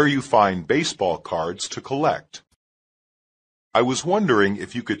where you find baseball cards to collect. I was wondering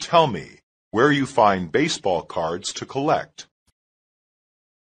if you could tell me where you find baseball cards to collect.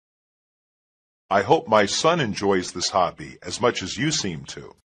 I hope my son enjoys this hobby as much as you seem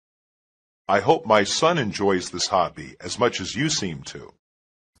to. I hope my son enjoys this hobby as much as you seem to.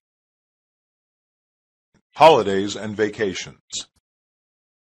 Holidays and vacations.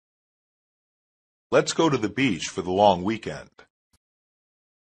 Let's go to the beach for the long weekend.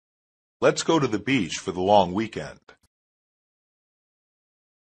 Let's go to the beach for the long weekend.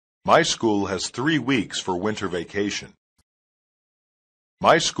 My school has 3 weeks for winter vacation.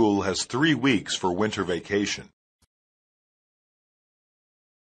 My school has 3 weeks for winter vacation.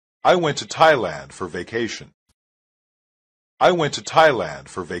 I went to Thailand for vacation. I went to Thailand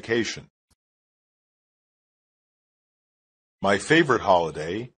for vacation. My favorite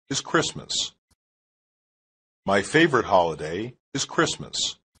holiday is Christmas. My favorite holiday is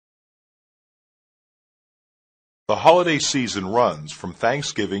Christmas. The holiday season runs from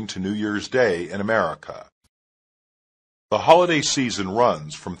Thanksgiving to New Year's Day in America. The holiday season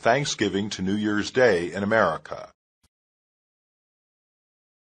runs from Thanksgiving to New Year's Day in America.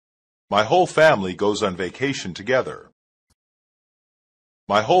 My whole family goes on vacation together.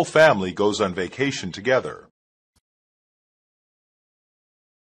 My whole family goes on vacation together.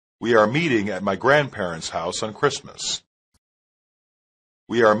 We are meeting at my grandparents' house on Christmas.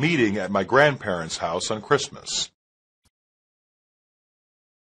 We are meeting at my grandparents' house on Christmas.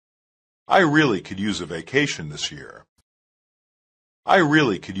 I really could use a vacation this year. I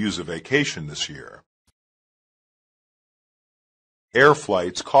really could use a vacation this year. Air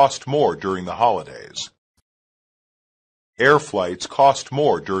flights cost more during the holidays. Air flights cost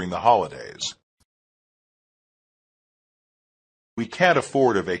more during the holidays. We can't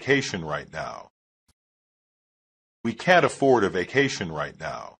afford a vacation right now. We can't afford a vacation right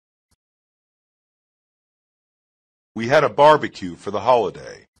now. We had a barbecue for the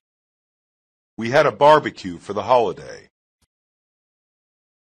holiday. We had a barbecue for the holiday.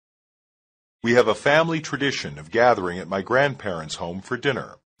 We have a family tradition of gathering at my grandparents' home for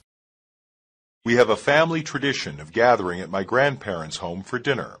dinner. We have a family tradition of gathering at my grandparents' home for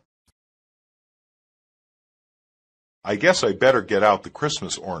dinner. I guess I better get out the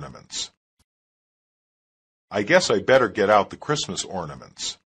Christmas ornaments. I guess I better get out the Christmas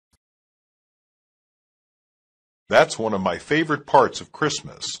ornaments. That's one of my favorite parts of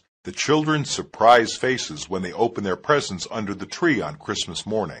Christmas, the children's surprised faces when they open their presents under the tree on Christmas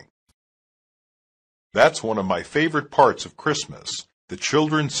morning. That's one of my favorite parts of Christmas, the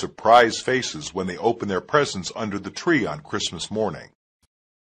children's surprised faces when they open their presents under the tree on Christmas morning.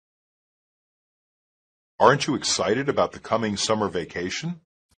 Aren't you excited about the coming summer vacation?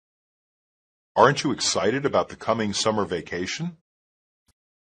 Aren't you excited about the coming summer vacation?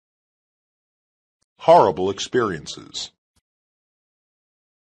 Horrible experiences.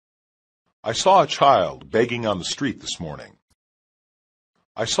 I saw a child begging on the street this morning.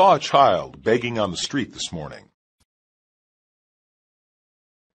 I saw a child begging on the street this morning.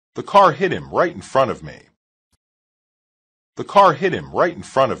 The car hit him right in front of me. The car hit him right in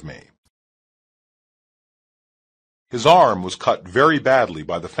front of me. His arm was cut very badly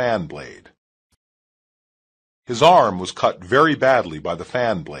by the fan blade. His arm was cut very badly by the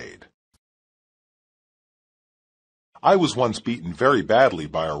fan blade. I was once beaten very badly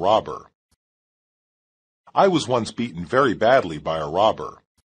by a robber. I was once beaten very badly by a robber.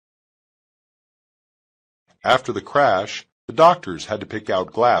 After the crash, the doctors had to pick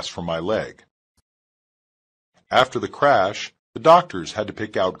out glass from my leg. After the crash, the doctors had to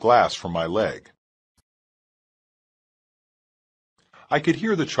pick out glass from my leg. I could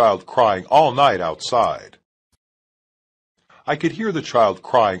hear the child crying all night outside. I could hear the child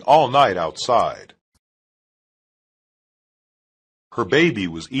crying all night outside. Her baby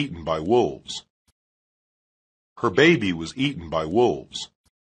was eaten by wolves. Her baby was eaten by wolves.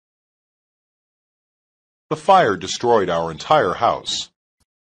 The fire destroyed our entire house.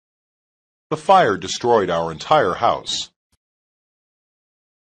 The fire destroyed our entire house.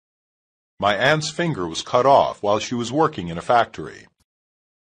 My aunt's finger was cut off while she was working in a factory.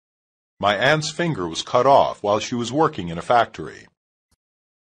 My aunt's finger was cut off while she was working in a factory.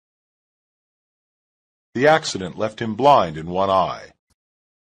 The accident left him blind in one eye.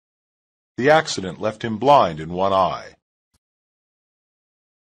 The accident left him blind in one eye.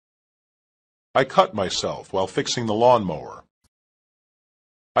 I cut myself while fixing the lawnmower.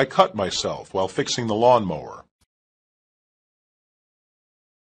 I cut myself while fixing the lawnmower.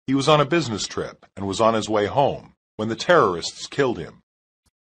 He was on a business trip and was on his way home when the terrorists killed him.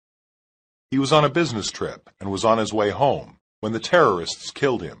 He was on a business trip and was on his way home when the terrorists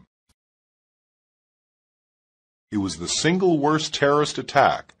killed him. It was the single worst terrorist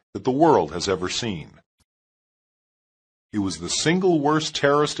attack that the world has ever seen. It was the single worst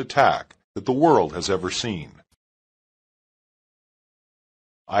terrorist attack that the world has ever seen.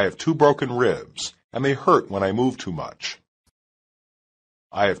 I have 2 broken ribs, and they hurt when I move too much.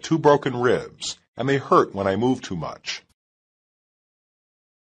 I have 2 broken ribs, and they hurt when I move too much.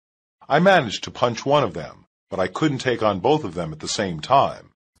 I managed to punch one of them, but I couldn't take on both of them at the same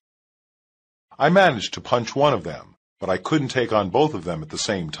time. I managed to punch one of them, but I couldn't take on both of them at the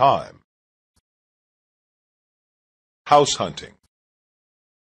same time. House hunting.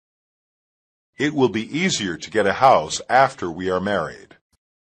 It will be easier to get a house after we are married.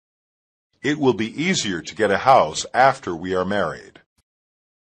 It will be easier to get a house after we are married.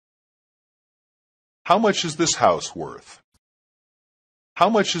 How much is this house worth? How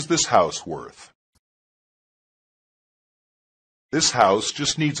much is this house worth? This house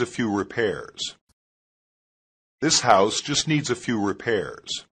just needs a few repairs. This house just needs a few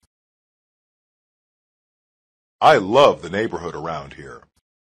repairs. I love the neighborhood around here.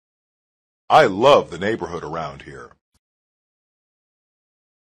 I love the neighborhood around here.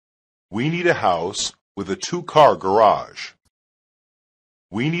 We need a house with a 2-car garage.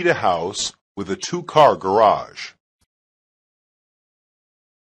 We need a house with a 2-car garage.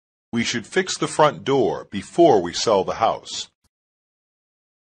 We should fix the front door before we sell the house.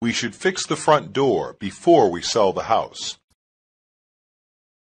 We should fix the front door before we sell the house.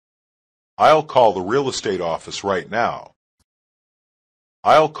 I'll call the real estate office right now.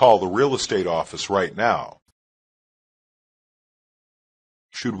 I'll call the real estate office right now.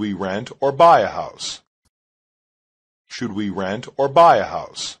 Should we rent or buy a house? Should we rent or buy a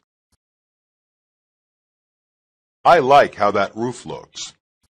house? I like how that roof looks.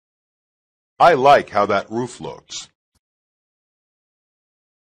 I like how that roof looks.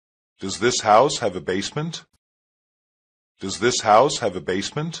 Does this house have a basement? Does this house have a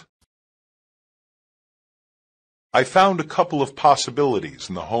basement? I found a couple of possibilities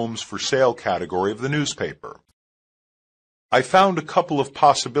in the homes for sale category of the newspaper. I found a couple of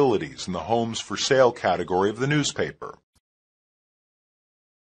possibilities in the homes for sale category of the newspaper.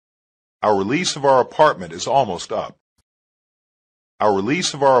 Our lease of our apartment is almost up. Our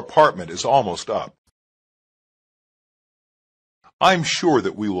lease of our apartment is almost up. I'm sure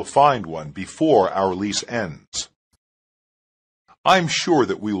that we will find one before our lease ends. I'm sure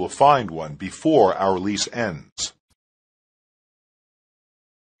that we will find one before our lease ends.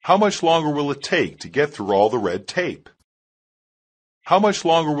 How much longer will it take to get through all the red tape? How much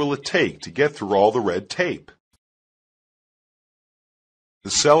longer will it take to get through all the red tape?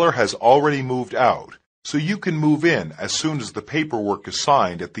 The seller has already moved out, so you can move in as soon as the paperwork is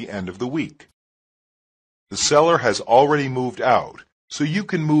signed at the end of the week. The seller has already moved out, so you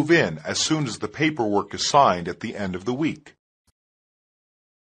can move in as soon as the paperwork is signed at the end of the week.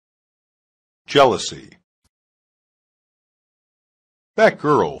 Jealousy. That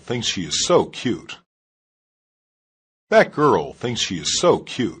girl thinks she is so cute. That girl thinks she is so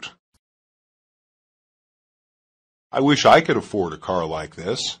cute. I wish I could afford a car like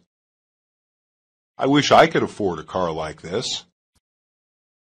this. I wish I could afford a car like this.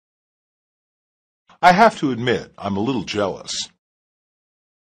 I have to admit I'm a little jealous.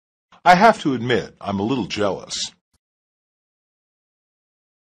 I have to admit I'm a little jealous.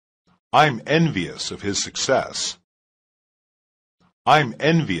 I'm envious of his success. I'm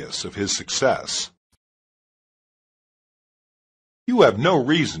envious of his success. You have no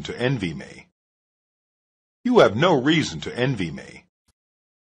reason to envy me. You have no reason to envy me.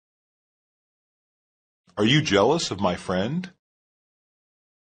 Are you jealous of my friend?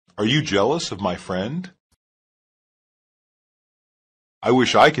 Are you jealous of my friend? I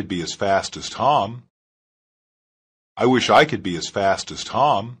wish I could be as fast as Tom. I wish I could be as fast as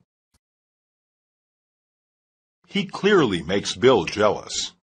Tom. He clearly makes Bill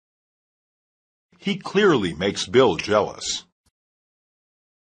jealous. He clearly makes Bill jealous.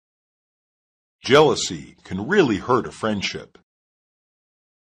 Jealousy can really hurt a friendship.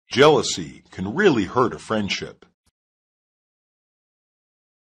 Jealousy can really hurt a friendship.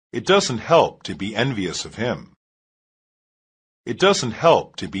 It doesn't help to be envious of him. It doesn't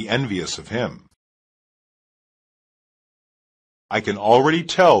help to be envious of him. I can already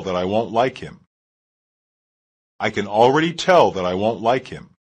tell that I won't like him. I can already tell that I won't like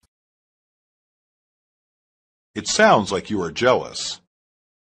him. It sounds like you are jealous.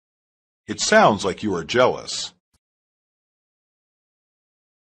 It sounds like you are jealous.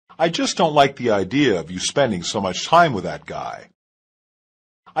 I just don't like the idea of you spending so much time with that guy.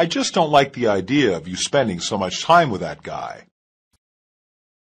 I just don't like the idea of you spending so much time with that guy.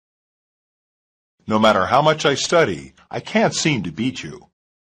 No matter how much I study, I can't seem to beat you.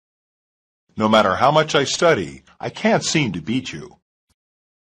 No matter how much I study, I can't seem to beat you.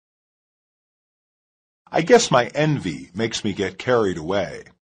 I guess my envy makes me get carried away.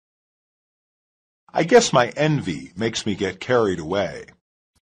 I guess my envy makes me get carried away.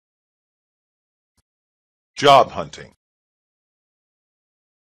 Job hunting.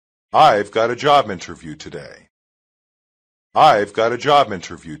 I've got a job interview today. I've got a job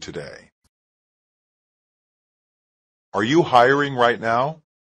interview today. Are you hiring right now?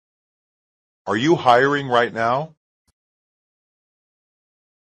 Are you hiring right now?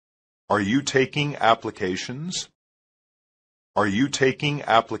 Are you taking applications? Are you taking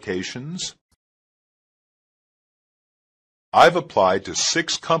applications? I've applied to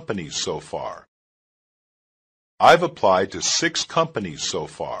 6 companies so far. I've applied to 6 companies so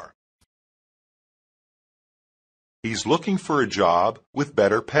far. He's looking for a job with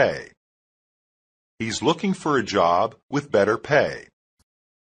better pay. He's looking for a job with better pay.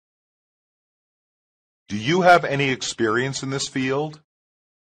 Do you have any experience in this field?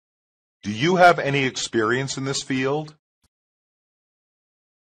 Do you have any experience in this field?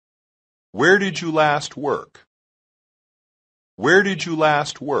 Where did you last work? Where did you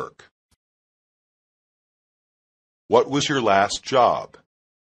last work? What was your last job?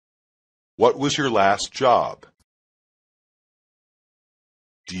 What was your last job?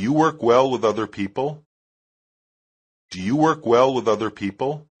 Do you work well with other people? Do you work well with other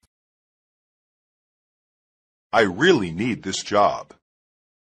people? I really need this job.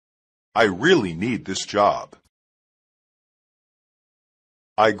 I really need this job.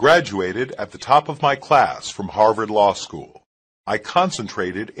 I graduated at the top of my class from Harvard Law School. I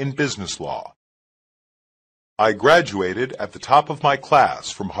concentrated in business law. I graduated at the top of my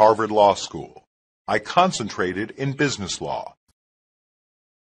class from Harvard Law School. I concentrated in business law.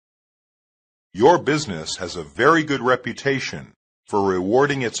 Your business has a very good reputation for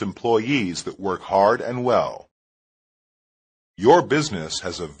rewarding its employees that work hard and well. Your business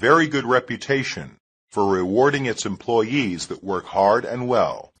has a very good reputation for rewarding its employees that work hard and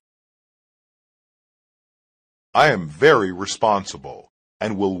well. I am very responsible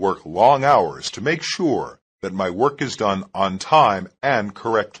and will work long hours to make sure that my work is done on time and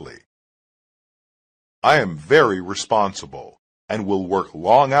correctly. I am very responsible and will work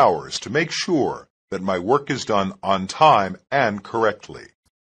long hours to make sure that my work is done on time and correctly.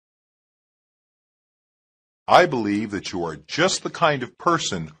 I believe that you are just the kind of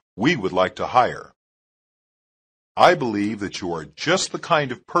person we would like to hire. I believe that you are just the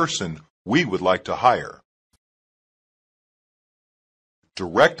kind of person we would like to hire.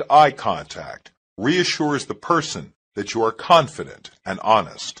 Direct eye contact reassures the person that you are confident and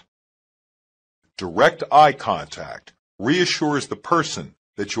honest. Direct eye contact reassures the person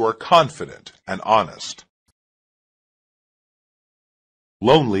that you are confident and honest.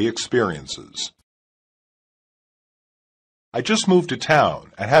 Lonely experiences. I just moved to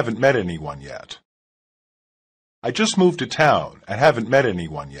town and haven't met anyone yet. I just moved to town and haven't met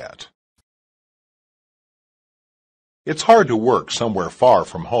anyone yet. It's hard to work somewhere far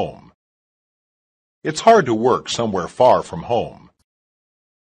from home. It's hard to work somewhere far from home.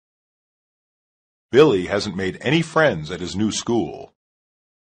 Billy hasn't made any friends at his new school.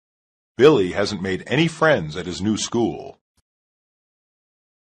 Billy hasn't made any friends at his new school.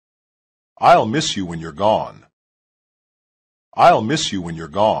 I'll miss you when you're gone. I'll miss you when you're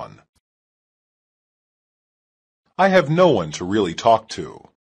gone. I have no one to really talk to.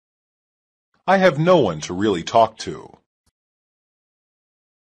 I have no one to really talk to.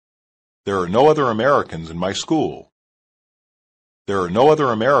 There are no other Americans in my school. There are no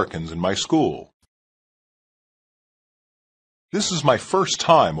other Americans in my school. This is my first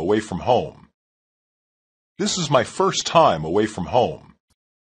time away from home. This is my first time away from home.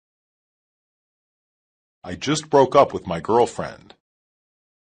 I just broke up with my girlfriend.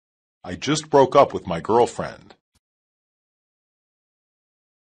 I just broke up with my girlfriend.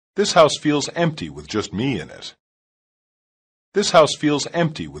 This house feels empty with just me in it. This house feels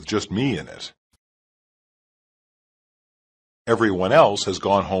empty with just me in it. Everyone else has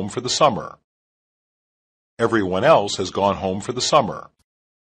gone home for the summer. Everyone else has gone home for the summer.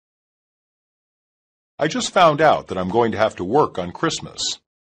 I just found out that I'm going to have to work on Christmas.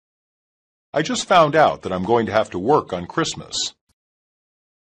 I just found out that I'm going to have to work on Christmas.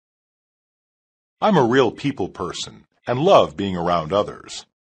 I'm a real people person and love being around others.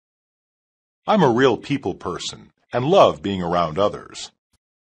 I'm a real people person and love being around others.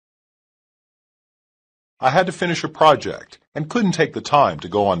 I had to finish a project and couldn't take the time to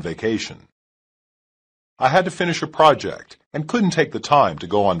go on vacation. I had to finish a project and couldn't take the time to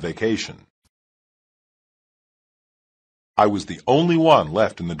go on vacation. I was the only one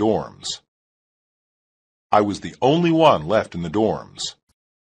left in the dorms. I was the only one left in the dorms.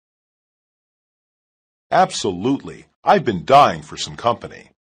 Absolutely, I've been dying for some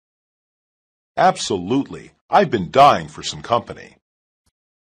company. Absolutely, I've been dying for some company.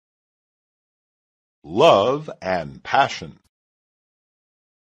 Love and passion.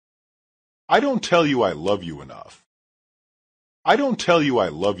 I don't tell you I love you enough. I don't tell you I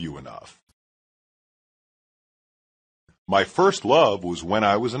love you enough. My first love was when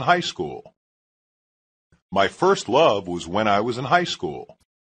I was in high school. My first love was when I was in high school.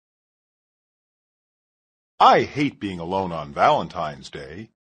 I hate being alone on Valentine's Day.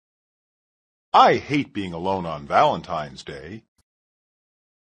 I hate being alone on Valentine's Day.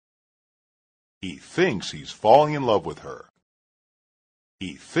 He thinks he's falling in love with her.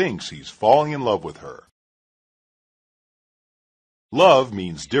 He thinks he's falling in love with her. Love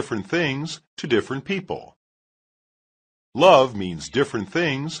means different things to different people. Love means different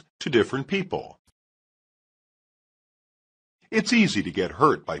things to different people. It's easy to get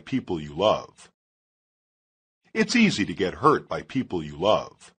hurt by people you love. It's easy to get hurt by people you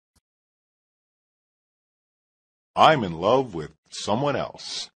love. I'm in love with someone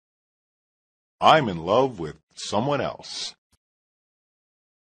else. I'm in love with someone else.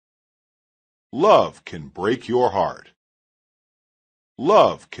 Love can break your heart.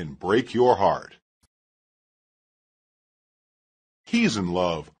 Love can break your heart. He's in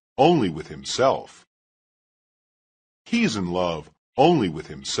love only with himself. He's in love only with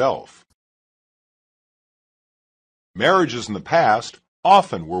himself. Marriages in the past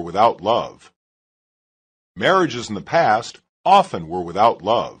often were without love. Marriages in the past often were without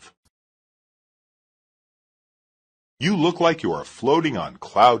love. You look like you are floating on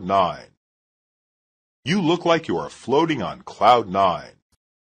cloud 9. You look like you are floating on cloud 9.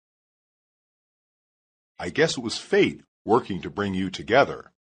 I guess it was fate working to bring you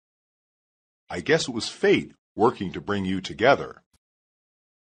together. I guess it was fate working to bring you together.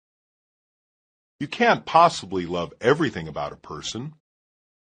 You can't possibly love everything about a person.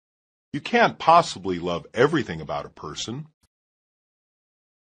 You can't possibly love everything about a person.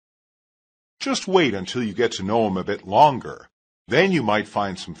 Just wait until you get to know him a bit longer. Then you might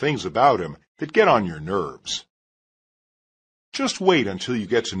find some things about him that get on your nerves. Just wait until you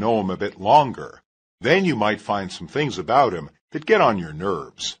get to know him a bit longer. Then you might find some things about him that get on your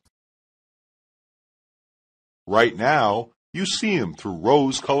nerves. Right now, you see him through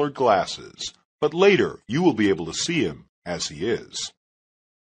rose-colored glasses, but later you will be able to see him as he is.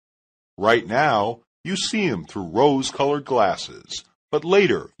 Right now, you see him through rose-colored glasses, but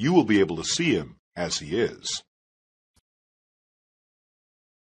later you will be able to see him as he is.